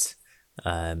consent.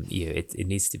 It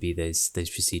needs to be those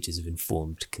procedures of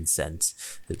informed consent,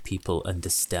 that people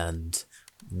understand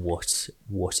what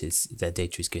is their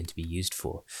data is going to be used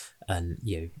for, and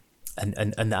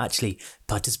and actually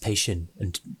participation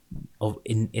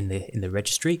in the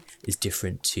registry is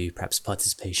different to perhaps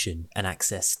participation and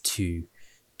access to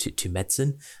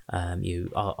medicine.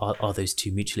 Are those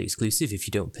two mutually exclusive? If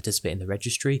you don't participate in the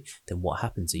registry, then what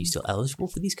happens? Are you still eligible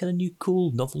for these kind of new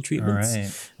cool novel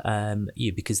treatments? Right.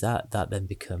 Because that then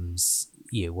becomes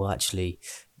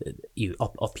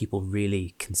are people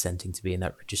really consenting to be in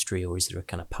that registry, or is there a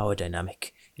kind of power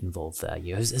dynamic involved there?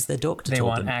 As their doctor they told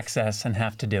want them, access and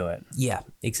have to do it. Yeah,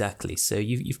 exactly. So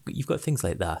you've got things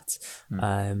like that.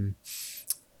 And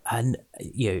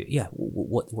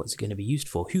what's it going to be used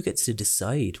for? Who gets to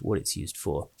decide what it's used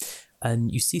for?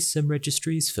 And you see some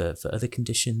registries for other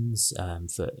conditions,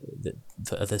 for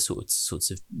other sorts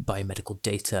of biomedical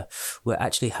data, where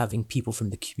actually having people from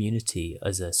the community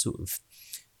as a sort of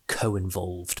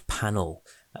co-involved panel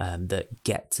that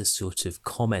get to sort of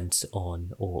comment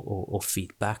on or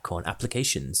feedback on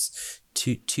applications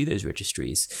to those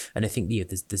registries. And I think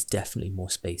there's definitely more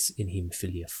space in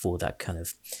haemophilia for that kind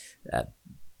of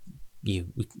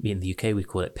in the UK we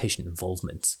call it patient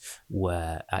involvement,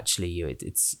 where actually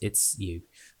it's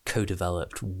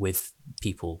co-developed with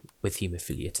people with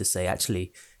haemophilia to say,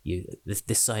 actually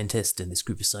this scientist and this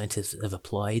group of scientists have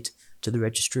applied to the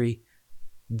registry.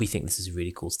 we think this is a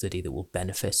really cool study that will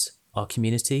benefit our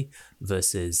community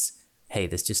versus, hey,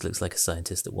 this just looks like a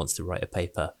scientist that wants to write a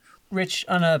paper. Rich,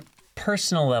 on a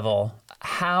personal level,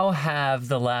 how have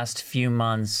the last few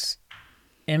months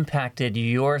impacted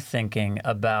your thinking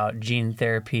about gene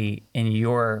therapy in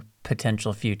your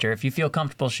potential future? If you feel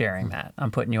comfortable sharing that,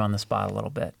 I'm putting you on the spot a little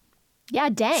bit. Yeah,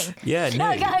 dang. Yeah,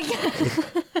 no.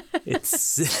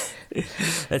 It's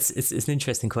an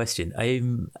interesting question.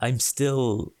 I'm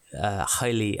still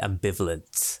highly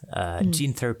ambivalent,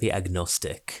 gene therapy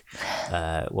agnostic.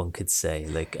 One could say,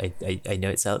 like, I know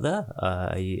it's out there.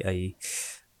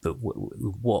 But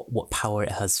what power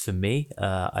it has for me,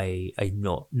 I'm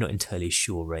not entirely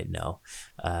sure right now.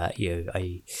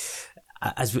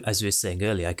 As we were saying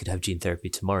earlier, I could have gene therapy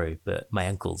tomorrow, but my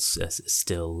ankle's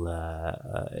still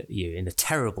in a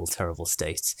terrible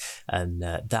state, and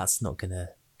that's not gonna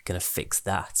fix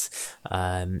that.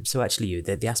 So actually,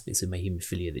 the aspects of my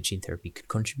haemophilia that gene therapy could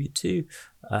contribute to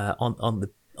on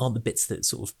the bits that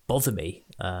sort of bother me.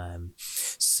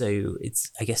 So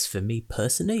it's, I guess for me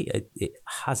personally, it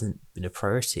hasn't been a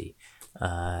priority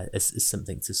as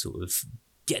something to sort of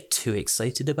get too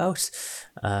excited about.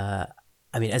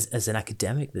 I mean, as an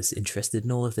academic that's interested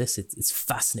in all of this, it's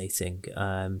fascinating.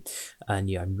 And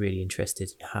yeah, I'm really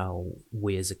interested in how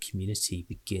we as a community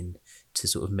begin to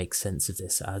sort of make sense of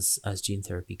this as gene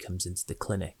therapy comes into the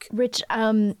clinic. Rich,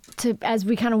 as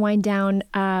we kind of wind down,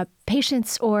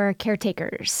 patients or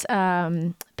caretakers,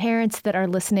 parents that are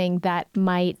listening that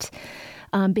might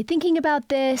be thinking about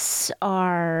this,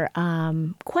 are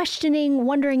questioning,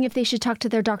 wondering if they should talk to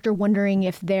their doctor, wondering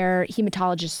if their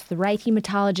hematologist is the right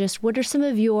hematologist. What are some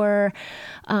of your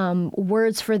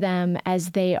words for them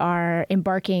as they are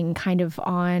embarking kind of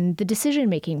on the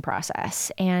decision-making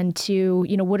process? And to,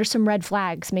 what are some red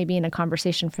flags maybe in a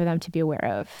conversation for them to be aware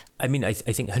of? I mean, I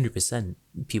think 100%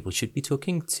 people should be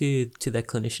talking to their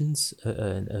clinicians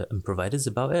and providers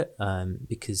about it,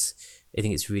 because I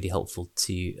think it's really helpful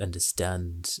to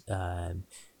understand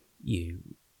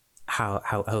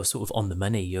how sort of on the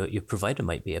money your provider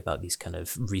might be about these kind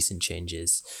of recent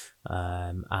changes,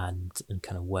 and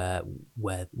kind of where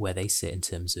they sit in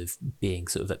terms of being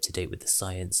sort of up to date with the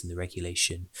science and the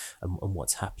regulation and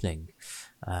what's happening.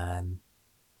 I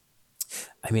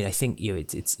mean, I think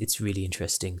it's really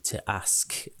interesting to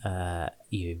ask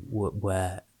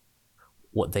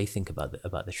what they think about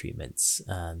the treatments,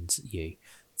 and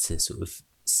to sort of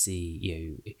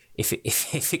see if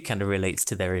it kind of relates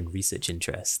to their own research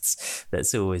interests.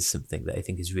 That's always something that I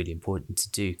think is really important to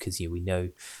do, because we know,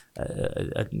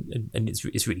 and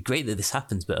it's really great that this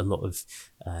happens, but a lot of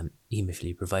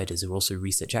haemophilia providers are also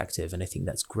research active, and I think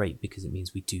that's great because it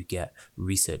means we do get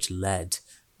research led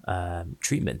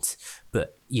treatment.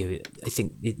 But I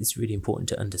think it's really important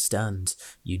to understand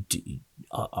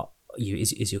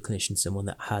is your clinician someone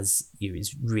that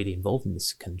is really involved in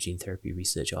this kind of gene therapy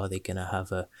research? Are they going to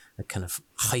have a kind of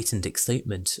heightened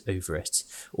excitement over it,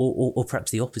 or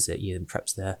perhaps the opposite?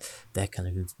 Perhaps they're kind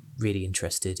of really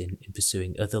interested in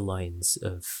pursuing other lines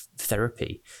of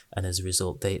therapy, and as a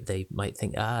result, they might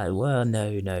think, no,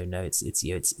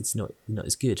 it's not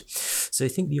as good. So I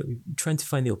think you're trying to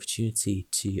find the opportunity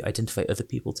to identify other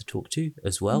people to talk to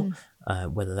as well.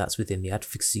 Whether that's within the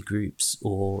advocacy groups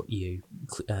or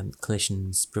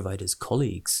clinicians, providers,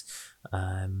 colleagues,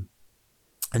 and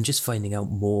just finding out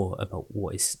more about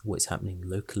what is happening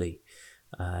locally.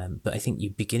 But I think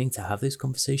you beginning to have those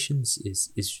conversations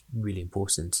is really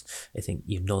important. I think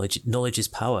knowledge is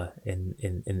power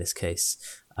in this case,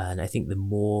 and I think the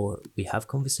more we have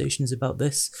conversations about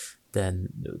this, then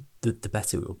the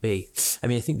better it will be. I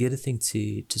mean, I think the other thing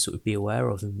to sort of be aware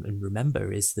of and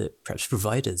remember is that perhaps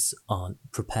providers aren't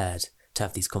prepared to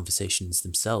have these conversations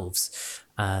themselves,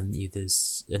 and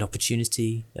there's an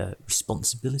opportunity,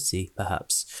 responsibility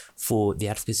perhaps for the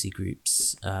advocacy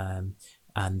groups and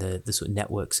the sort of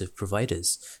networks of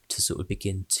providers to sort of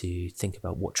begin to think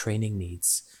about what training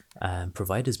needs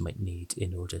providers might need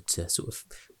in order to sort of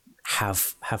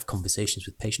have conversations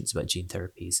with patients about gene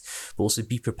therapies, but also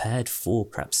be prepared for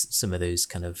perhaps some of those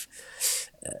kind of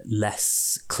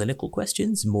less clinical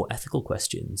questions, more ethical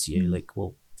questions. Like,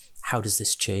 well, how does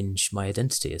this change my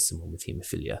identity as someone with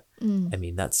haemophilia? I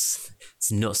mean,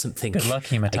 it's not something. Good luck,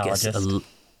 hematologist.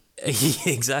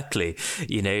 Exactly,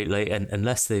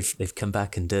 unless they've come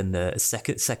back and done a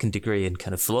second degree in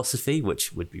kind of philosophy,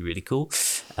 which would be really cool,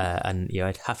 and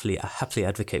I'd happily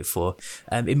advocate for.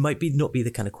 It might not be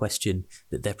the kind of question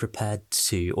that they're prepared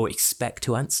to or expect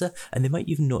to answer, and they might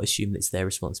even not assume that it's their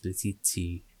responsibility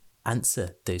to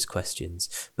answer those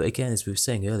questions. But again, as we were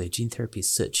saying earlier, gene therapy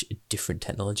is such a different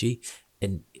technology.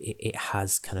 and it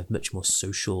has kind of much more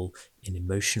social and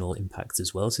emotional impacts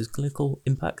as well as clinical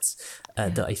impacts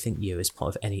that I think, as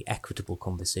part of any equitable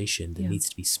conversation, there needs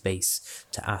to be space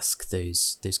to ask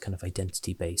those kind of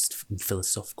identity-based and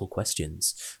philosophical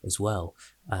questions as well.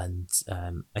 And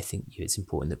I think it's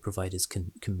important that providers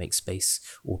can make space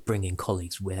or bring in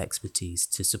colleagues with expertise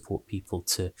to support people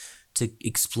to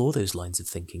explore those lines of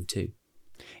thinking too.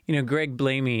 Greg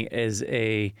Blamey is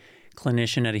a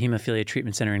clinician at a hemophilia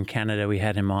treatment center in Canada. We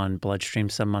had him on Bloodstream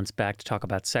some months back to talk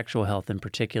about sexual health in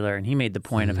particular. And he made the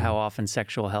point of how often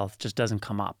sexual health just doesn't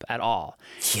come up at all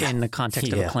in the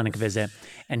context of a clinic visit.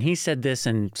 And he said this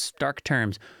in stark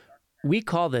terms: we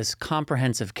call this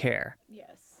comprehensive care.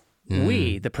 Yes.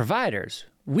 We, the providers,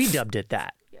 we dubbed it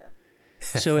that.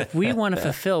 So if we want to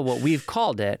fulfill what we've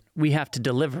called it, we have to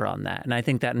deliver on that. And I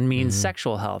think that means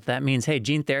sexual health. That means, hey,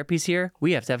 gene therapy's here.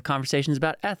 We have to have conversations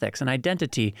about ethics and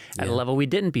identity at a level we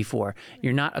didn't before.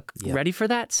 You're not ready for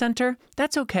that center?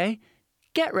 That's okay.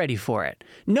 Get ready for it.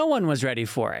 No one was ready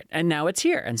for it. And now it's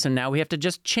here. And so now we have to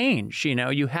just change.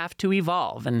 You have to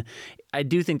evolve. And I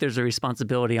do think there's a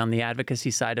responsibility on the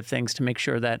advocacy side of things to make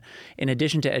sure that in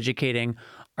addition to educating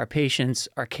our patients,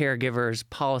 our caregivers,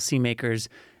 policymakers,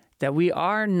 that we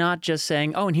are not just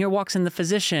saying, oh, and here walks in the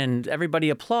physician,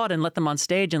 everybody applaud and let them on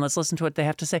stage and let's listen to what they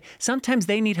have to say. Sometimes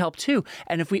they need help too.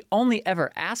 And if we only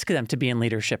ever ask them to be in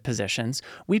leadership positions,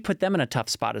 we put them in a tough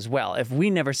spot as well. If we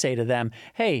never say to them,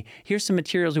 hey, here's some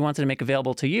materials we wanted to make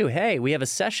available to you. Hey, we have a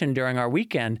session during our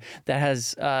weekend that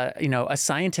has, a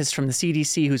scientist from the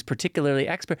CDC who's particularly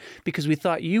expert because we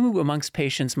thought you amongst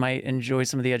patients might enjoy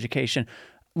some of the education.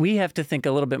 We have to think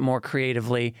a little bit more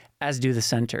creatively, as do the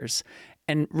centers.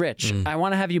 And Rich, I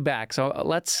want to have you back. So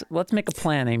let's make a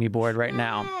plan, Amy Board, right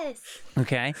now.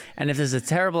 Okay? And if this is a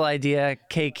terrible idea,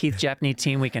 Keith Japney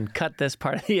team, we can cut this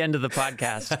part at the end of the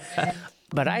podcast.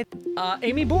 But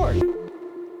Amy Board.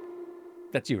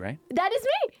 That's you, right? That is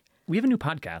me. We have a new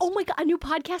podcast. Oh my God, a new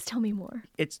podcast. Tell me more.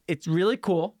 It's really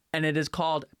cool. And it is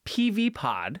called PV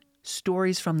Pod,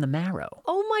 Stories from the Marrow.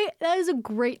 Oh my, that is a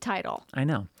great title. I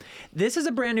know. This is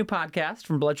a brand new podcast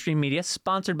from Bloodstream Media,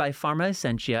 sponsored by Pharma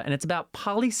Essentia, and it's about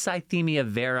polycythemia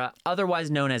vera, otherwise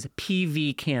known as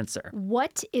PV cancer.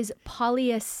 What is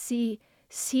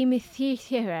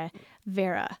polycythemia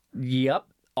vera? Yep.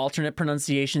 Alternate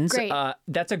pronunciations. Great.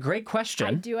 That's a great question.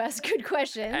 I do ask good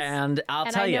questions. And I'll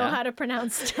tell you. And I know how to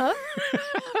pronounce stuff.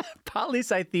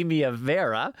 Polycythemia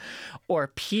vera, or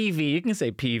PV. You can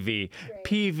say PV. Great.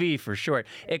 PV for short.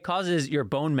 It causes your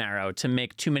bone marrow to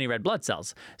make too many red blood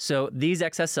cells. So these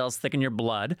excess cells thicken your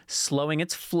blood, slowing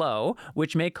its flow,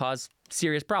 which may cause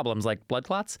serious problems like blood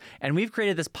clots. And we've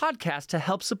created this podcast to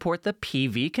help support the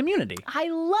PV community. I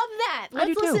love that.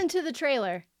 Let's listen to the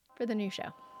trailer for the new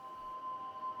show.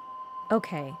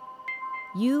 Okay,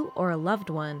 you or a loved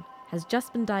one has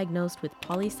just been diagnosed with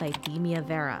polycythemia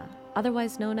vera,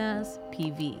 otherwise known as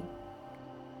PV.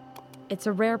 It's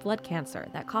a rare blood cancer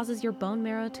that causes your bone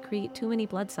marrow to create too many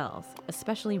blood cells,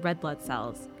 especially red blood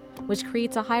cells, which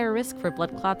creates a higher risk for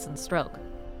blood clots and stroke.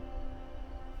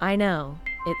 I know,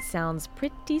 it sounds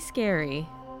pretty scary.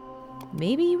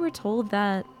 Maybe you were told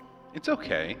that... It's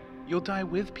okay. You'll die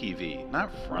with PV,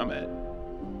 not from it.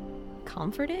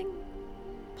 Comforting?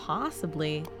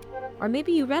 Possibly. Or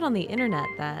maybe you read on the internet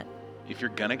that... If you're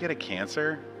gonna get a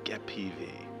cancer, get PV.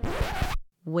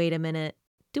 Wait a minute.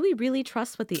 Do we really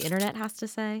trust what the internet has to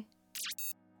say?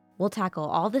 We'll tackle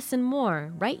all this and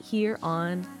more right here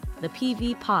on the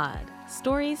PV Pod,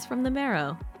 Stories from the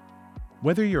Marrow.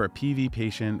 Whether you're a PV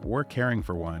patient or caring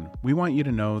for one, we want you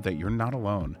to know that you're not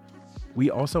alone. We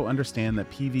also understand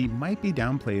that PV might be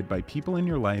downplayed by people in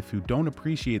your life who don't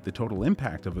appreciate the total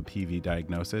impact of a PV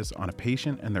diagnosis on a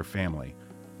patient and their family.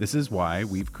 This is why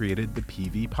we've created the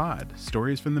PV Pod,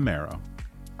 Stories from the Marrow.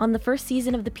 On the first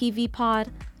season of the PV Pod,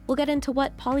 we'll get into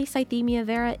what polycythemia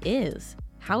vera is,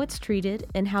 how it's treated,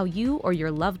 and how you or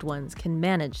your loved ones can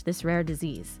manage this rare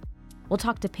disease. We'll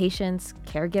talk to patients,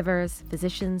 caregivers,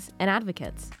 physicians, and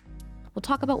advocates. We'll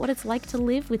talk about what it's like to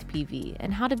live with PV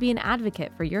and how to be an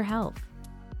advocate for your health.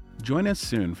 Join us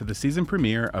soon for the season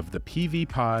premiere of the PV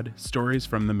Pod, Stories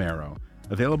from the Marrow,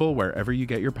 available wherever you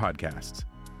get your podcasts.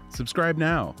 Subscribe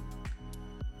now.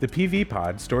 The PV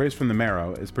Pod, Stories from the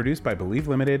Marrow is produced by Believe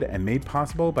Limited and made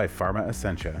possible by Pharma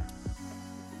Essentia.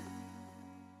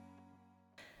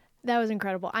 That was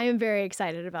incredible. I am very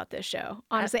excited about this show.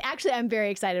 Honestly, I'm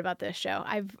very excited about this show.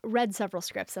 I've read several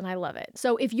scripts and I love it.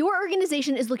 So if your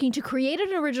organization is looking to create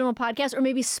an original podcast or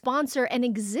maybe sponsor an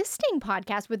existing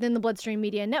podcast within the Bloodstream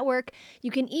Media Network,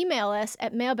 you can email us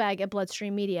at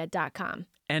mailbag@bloodstreammedia.com.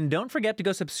 And don't forget to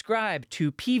go subscribe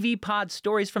to PV Pod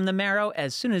Stories from the Marrow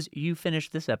as soon as you finish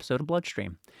this episode of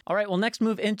Bloodstream. All right, we'll next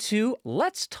move into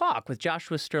Let's Talk with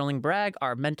Joshua Sterling Bragg,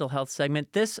 our mental health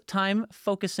segment, this time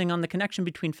focusing on the connection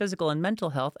between physical and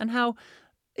mental health and how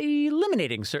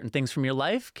eliminating certain things from your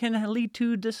life can lead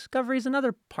to discoveries in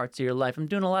other parts of your life. I'm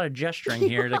doing a lot of gesturing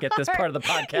here to get this part of the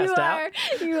podcast out.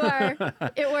 You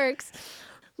are. It works.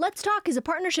 Let's Talk is a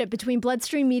partnership between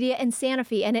Bloodstream Media and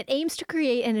Sanofi, and it aims to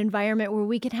create an environment where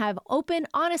we can have open,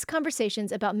 honest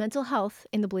conversations about mental health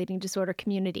in the bleeding disorder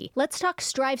community. Let's Talk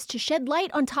strives to shed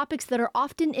light on topics that are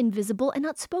often invisible and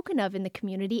not spoken of in the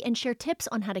community and share tips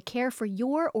on how to care for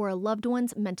your or a loved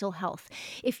one's mental health.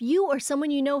 If you or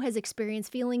someone you know has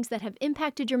experienced feelings that have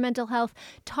impacted your mental health,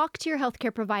 talk to your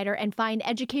healthcare provider and find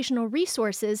educational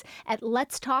resources at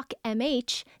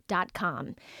letstalkmh.com.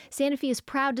 Sanofi is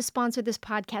proud to sponsor this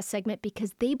podcast segment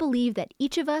because they believe that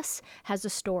each of us has a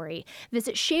story.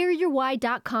 Visit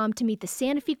shareyourwhy.com to meet the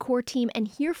Sanofi core team and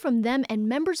hear from them and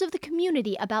members of the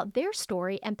community about their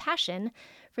story and passion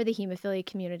for the hemophilia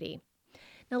community.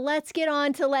 Now let's get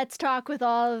on to Let's Talk with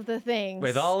all of the things.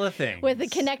 With all the things. With the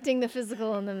connecting the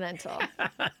physical and the mental.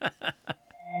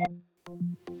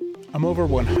 I'm over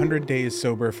 100 days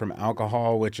sober from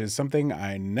alcohol, which is something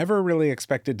I never really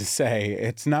expected to say.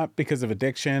 It's not because of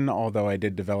addiction, although I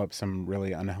did develop some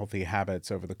really unhealthy habits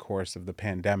over the course of the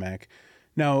pandemic.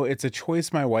 No, it's a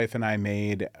choice my wife and I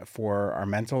made for our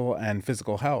mental and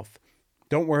physical health.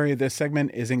 Don't worry, this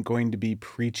segment isn't going to be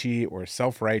preachy or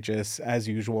self-righteous. As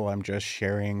usual, I'm just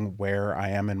sharing where I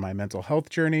am in my mental health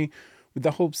journey with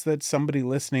the hopes that somebody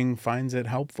listening finds it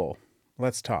helpful.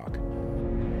 Let's talk.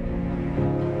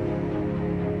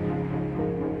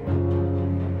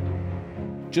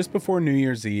 Just before New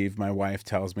Year's Eve, my wife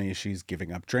tells me she's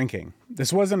giving up drinking.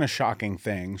 This wasn't a shocking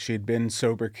thing. She'd been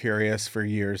sober curious for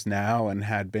years now and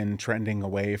had been trending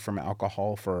away from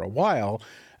alcohol for a while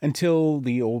until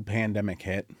the old pandemic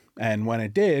hit. And when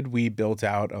it did, we built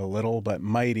out a little but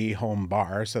mighty home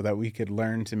bar so that we could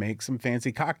learn to make some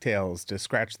fancy cocktails to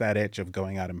scratch that itch of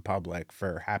going out in public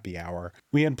for happy hour.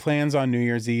 We had plans on New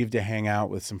Year's Eve to hang out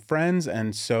with some friends,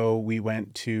 and so we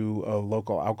went to a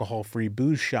local alcohol-free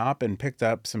booze shop and picked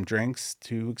up some drinks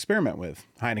to experiment with.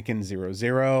 Heineken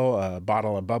 0.0, a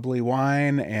bottle of bubbly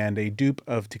wine, and a dupe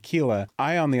of tequila.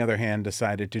 I, on the other hand,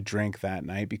 decided to drink that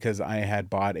night because I had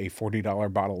bought a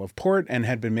 $40 bottle of port and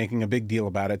had been making a big deal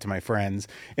about it to my friends.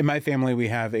 In my family, we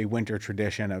have a winter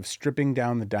tradition of stripping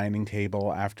down the dining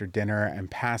table after dinner and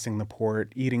passing the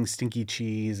port, eating stinky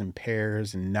cheese and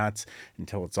pears and nuts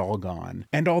until it's all gone.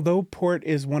 And although port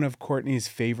is one of Courtney's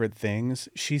favorite things,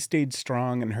 she stayed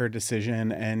strong in her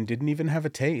decision and didn't even have a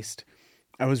taste.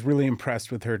 I was really impressed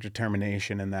with her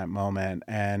determination in that moment,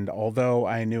 and although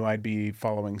I knew I'd be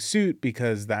following suit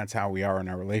because that's how we are in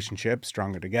our relationship,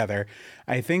 stronger together,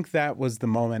 I think that was the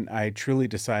moment I truly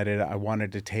decided I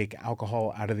wanted to take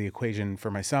alcohol out of the equation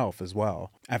for myself as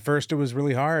well. At first, it was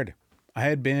really hard. I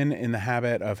had been in the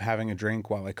habit of having a drink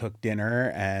while I cooked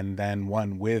dinner and then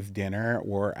one with dinner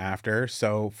or after,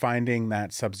 so finding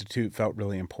that substitute felt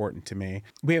really important to me.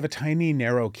 We have a tiny,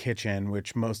 narrow kitchen,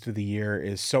 which most of the year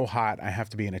is so hot I have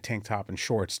to be in a tank top and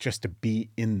shorts just to be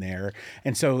in there,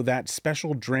 and so that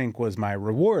special drink was my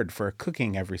reward for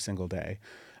cooking every single day.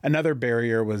 Another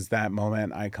barrier was that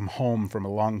moment I come home from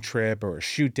a long trip or a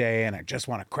shoot day and I just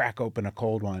want to crack open a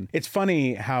cold one. It's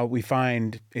funny how we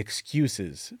find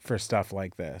excuses for stuff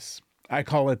like this. I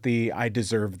call it the I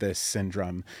deserve this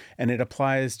syndrome, and it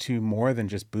applies to more than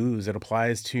just booze. It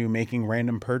applies to making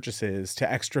random purchases,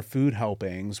 to extra food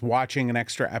helpings, watching an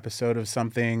extra episode of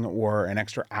something or an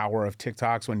extra hour of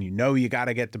TikToks when you know you got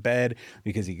to get to bed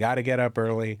because you got to get up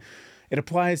early. It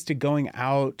applies to going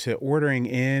out, to ordering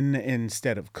in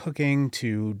instead of cooking,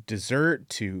 to dessert,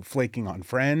 to flaking on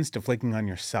friends, to flaking on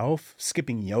yourself,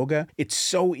 skipping yoga. It's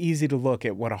so easy to look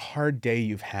at what a hard day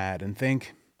you've had and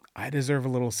think, I deserve a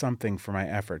little something for my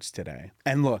efforts today.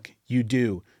 And look, you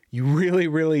do. You really,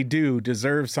 really do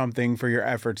deserve something for your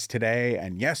efforts today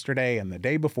and yesterday and the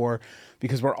day before,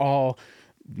 because we're all,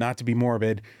 not to be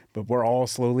morbid, but we're all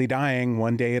slowly dying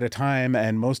one day at a time,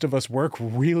 and most of us work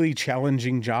really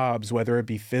challenging jobs, whether it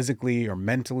be physically or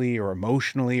mentally or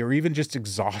emotionally or even just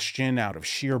exhaustion out of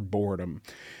sheer boredom.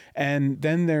 And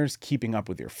then there's keeping up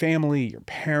with your family, your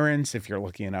parents, if you're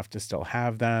lucky enough to still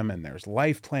have them, and there's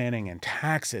life planning and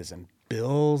taxes and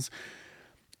bills.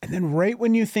 And then right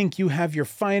when you think you have your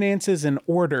finances in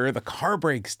order, the car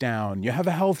breaks down, you have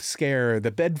a health scare,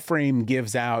 the bed frame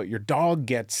gives out, your dog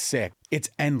gets sick. It's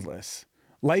endless.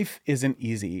 Life isn't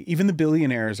easy. Even the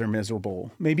billionaires are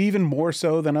miserable, maybe even more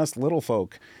so than us little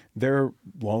folk. They're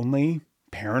lonely,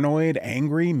 paranoid,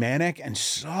 angry, manic, and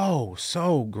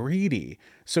so greedy.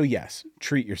 So yes,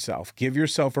 treat yourself. Give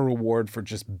yourself a reward for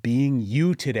just being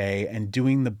you today and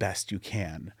doing the best you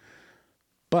can.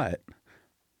 But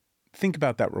think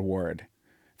about that reward.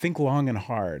 Think long and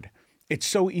hard. It's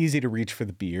so easy to reach for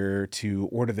the beer, to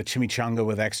order the chimichanga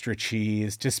with extra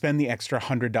cheese, to spend the extra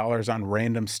 $100 on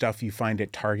random stuff you find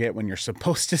at Target when you're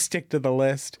supposed to stick to the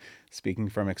list. Speaking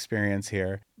from experience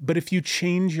here. But if you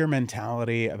change your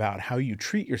mentality about how you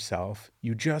treat yourself,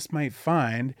 you just might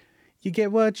find you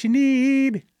get what you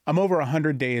need. I'm over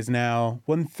 100 days now.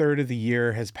 1/3 of the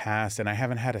year has passed and I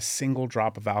haven't had a single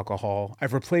drop of alcohol.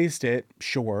 I've replaced it,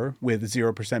 sure, with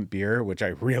 0% beer, which I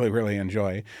really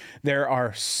enjoy. There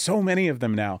are so many of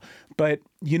them now. But,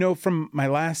 from my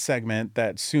last segment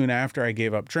that soon after I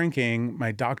gave up drinking,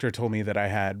 my doctor told me that I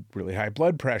had really high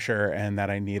blood pressure and that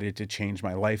I needed to change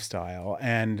my lifestyle.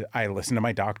 And I listened to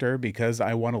my doctor because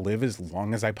I want to live as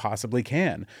long as I possibly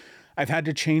can. I've had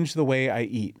to change the way I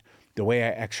eat, the way I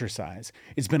exercise.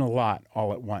 It's been a lot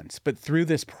all at once. But through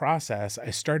this process,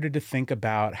 I started to think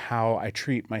about how I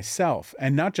treat myself,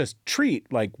 and not just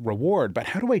treat like reward, but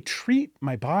how do I treat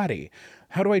my body?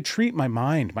 How do I treat my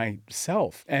mind,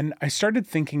 myself? And I started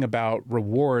thinking about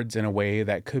rewards in a way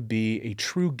that could be a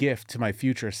true gift to my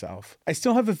future self. I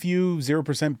still have a few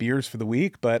 0% beers for the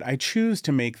week, but I choose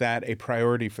to make that a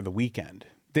priority for the weekend.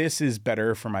 This is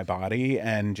better for my body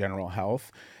and general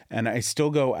health. And I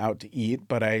still go out to eat,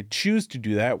 but I choose to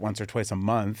do that once or twice a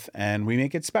month, and we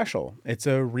make it special. It's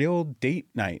a real date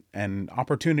night, an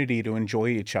opportunity to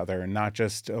enjoy each other and not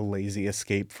just a lazy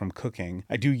escape from cooking.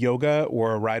 I do yoga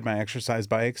or ride my exercise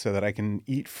bike so that I can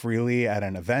eat freely at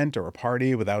an event or a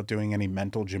party without doing any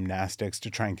mental gymnastics to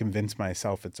try and convince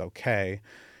myself it's okay.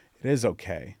 It is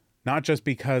okay. Not just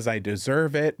because I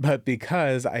deserve it, but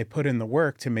because I put in the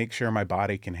work to make sure my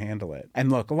body can handle it.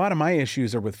 And look, a lot of my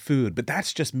issues are with food, but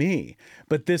that's just me.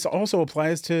 But this also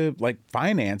applies to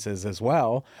finances as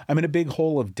well. I'm in a big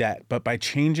hole of debt, but by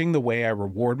changing the way I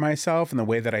reward myself and the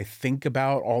way that I think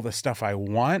about all the stuff I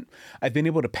want, I've been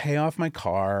able to pay off my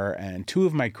car and 2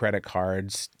 of my credit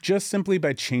cards just simply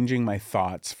by changing my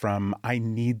thoughts from I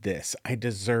need this, I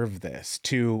deserve this,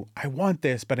 to I want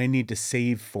this, but I need to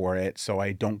save for it so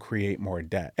I don't create more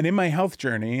debt. And in my health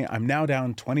journey, I'm now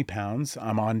down 20 pounds.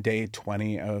 I'm on day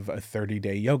 20 of a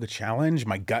 30-day yoga challenge.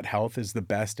 My gut health is the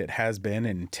best it has been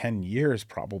in 10 years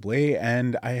probably,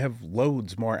 and I have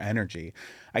loads more energy.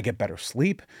 I get better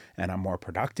sleep, and I'm more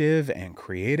productive and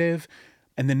creative.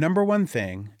 And the number one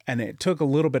thing, and it took a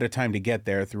little bit of time to get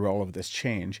there through all of this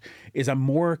change, is I'm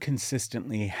more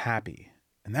consistently happy.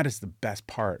 And that is the best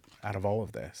part out of all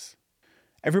of this.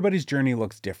 Everybody's journey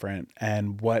looks different,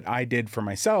 and what I did for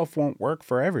myself won't work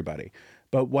for everybody.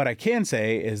 But what I can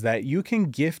say is that you can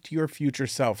gift your future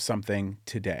self something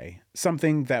today,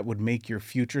 something that would make your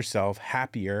future self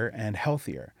happier and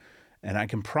healthier. And I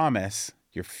can promise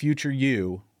your future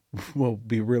you will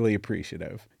be really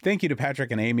appreciative. Thank you to Patrick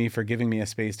and Amy for giving me a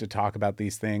space to talk about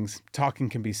these things. Talking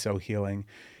can be so healing.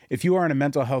 If you are on a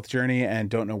mental health journey and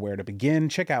don't know where to begin,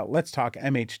 check out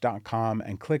letstalkmh.com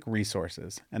and click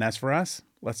resources. And as for us,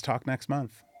 let's talk next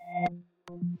month.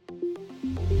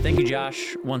 Thank you,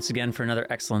 Josh, once again for another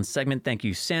excellent segment. Thank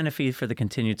you, Sanofi, for the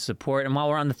continued support. And while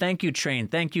we're on the thank you train,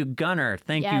 thank you, Gunnar.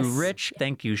 Thank you, Rich.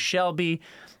 Thank you, Shelby.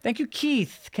 Thank you,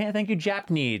 Keith. Thank you,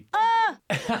 Japneed.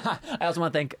 I also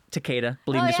want to thank Takeda,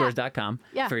 BelievingDisorders.com,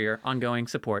 for your ongoing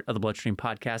support of the Bloodstream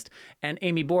podcast. And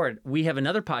Amy Board, we have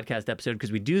another podcast episode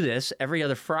because we do this every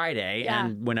other Friday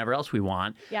and whenever else we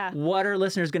want. Yeah. What are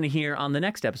listeners going to hear on the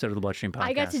next episode of the Bloodstream podcast?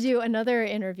 I got to do another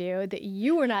interview that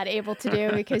you were not able to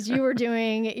do because you were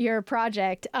doing your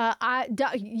project.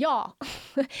 Y'all,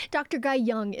 Dr. Guy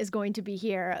Young is going to be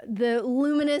here. The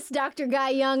luminous Dr. Guy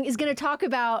Young is going to talk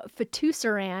about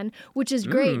fitusiran, which is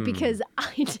great because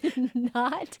I did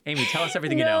not Amy, tell us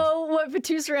everything you know what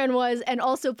fitusiran was. And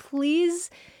also, please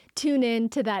tune in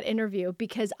to that interview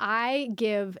because I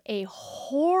give a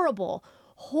horrible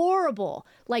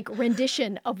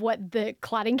rendition of what the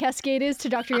clotting cascade is to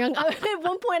Dr. Young. At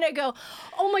one point I go,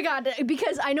 oh my God,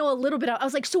 because I know a little bit. I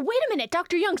was like, so wait a minute,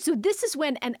 Dr. Young. So this is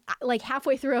when, and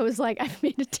halfway through I was like, I've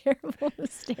made a terrible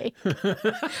mistake.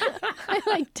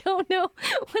 I don't know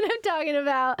what I'm talking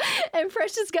about. And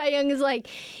Precious Guy Young is like,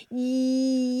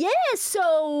 yeah,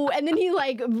 so, and then he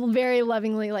very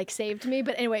lovingly saved me.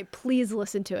 But anyway, please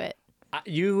listen to it.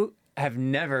 You have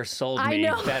never sold me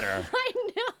better. I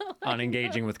know. On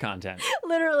engaging with content.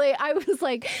 Literally, I was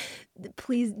like,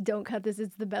 please don't cut this.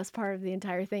 It's the best part of the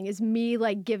entire thing is me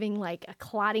giving a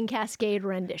clotting cascade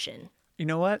rendition. You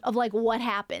know what? Of what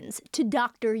happens to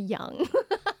Dr. Young.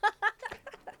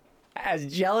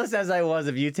 As jealous as I was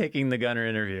of you taking the Gunnar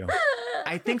interview,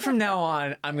 I think from now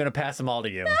on, I'm going to pass them all to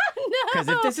you. Because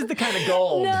if this is the kind of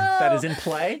gold that is in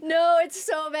play, No, it's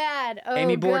so bad. Oh,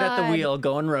 Amy Board at the God. wheel,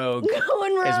 going rogue,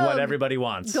 Going rogue. is what everybody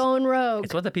wants. Going rogue.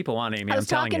 It's what the people want, Amy. I was I'm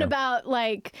telling talking you. about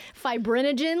like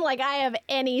fibrinogen. Like I have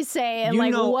any say in You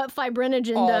like know what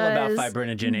fibrinogen all does. about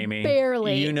fibrinogen, Amy.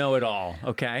 Barely. You know it all,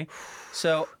 okay?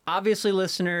 So, obviously,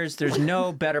 listeners, there's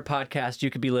no better podcast you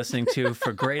could be listening to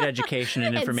for great education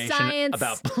and And information science.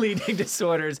 about bleeding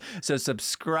disorders. So,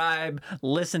 subscribe,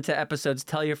 listen to episodes,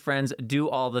 tell your friends, do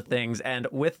all the things. And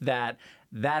with that,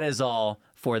 that is all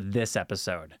for this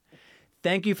episode.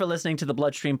 Thank you for listening to the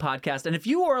Bloodstream Podcast. And if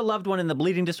you or a loved one in the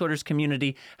bleeding disorders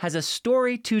community has a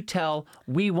story to tell,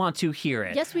 we want to hear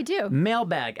it. Yes, we do.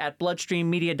 Mailbag at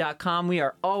bloodstreammedia.com. We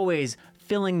are always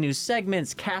filling new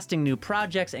segments, casting new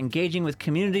projects, engaging with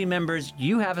community members.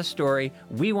 You have a story.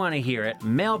 We want to hear it.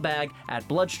 Mailbag at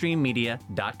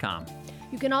bloodstreammedia.com.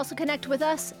 You can also connect with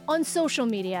us on social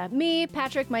media. Me,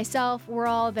 Patrick, myself, we're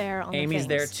all there on Amy's the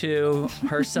there things. too.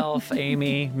 Herself,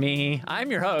 Amy, me. I'm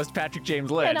your host, Patrick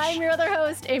James Lynch. And I'm your other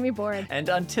host, Amy Board. And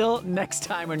until next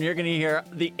time, when you're going to hear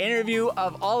the interview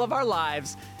of all of our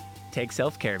lives, take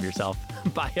self-care of yourself.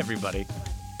 Bye, everybody.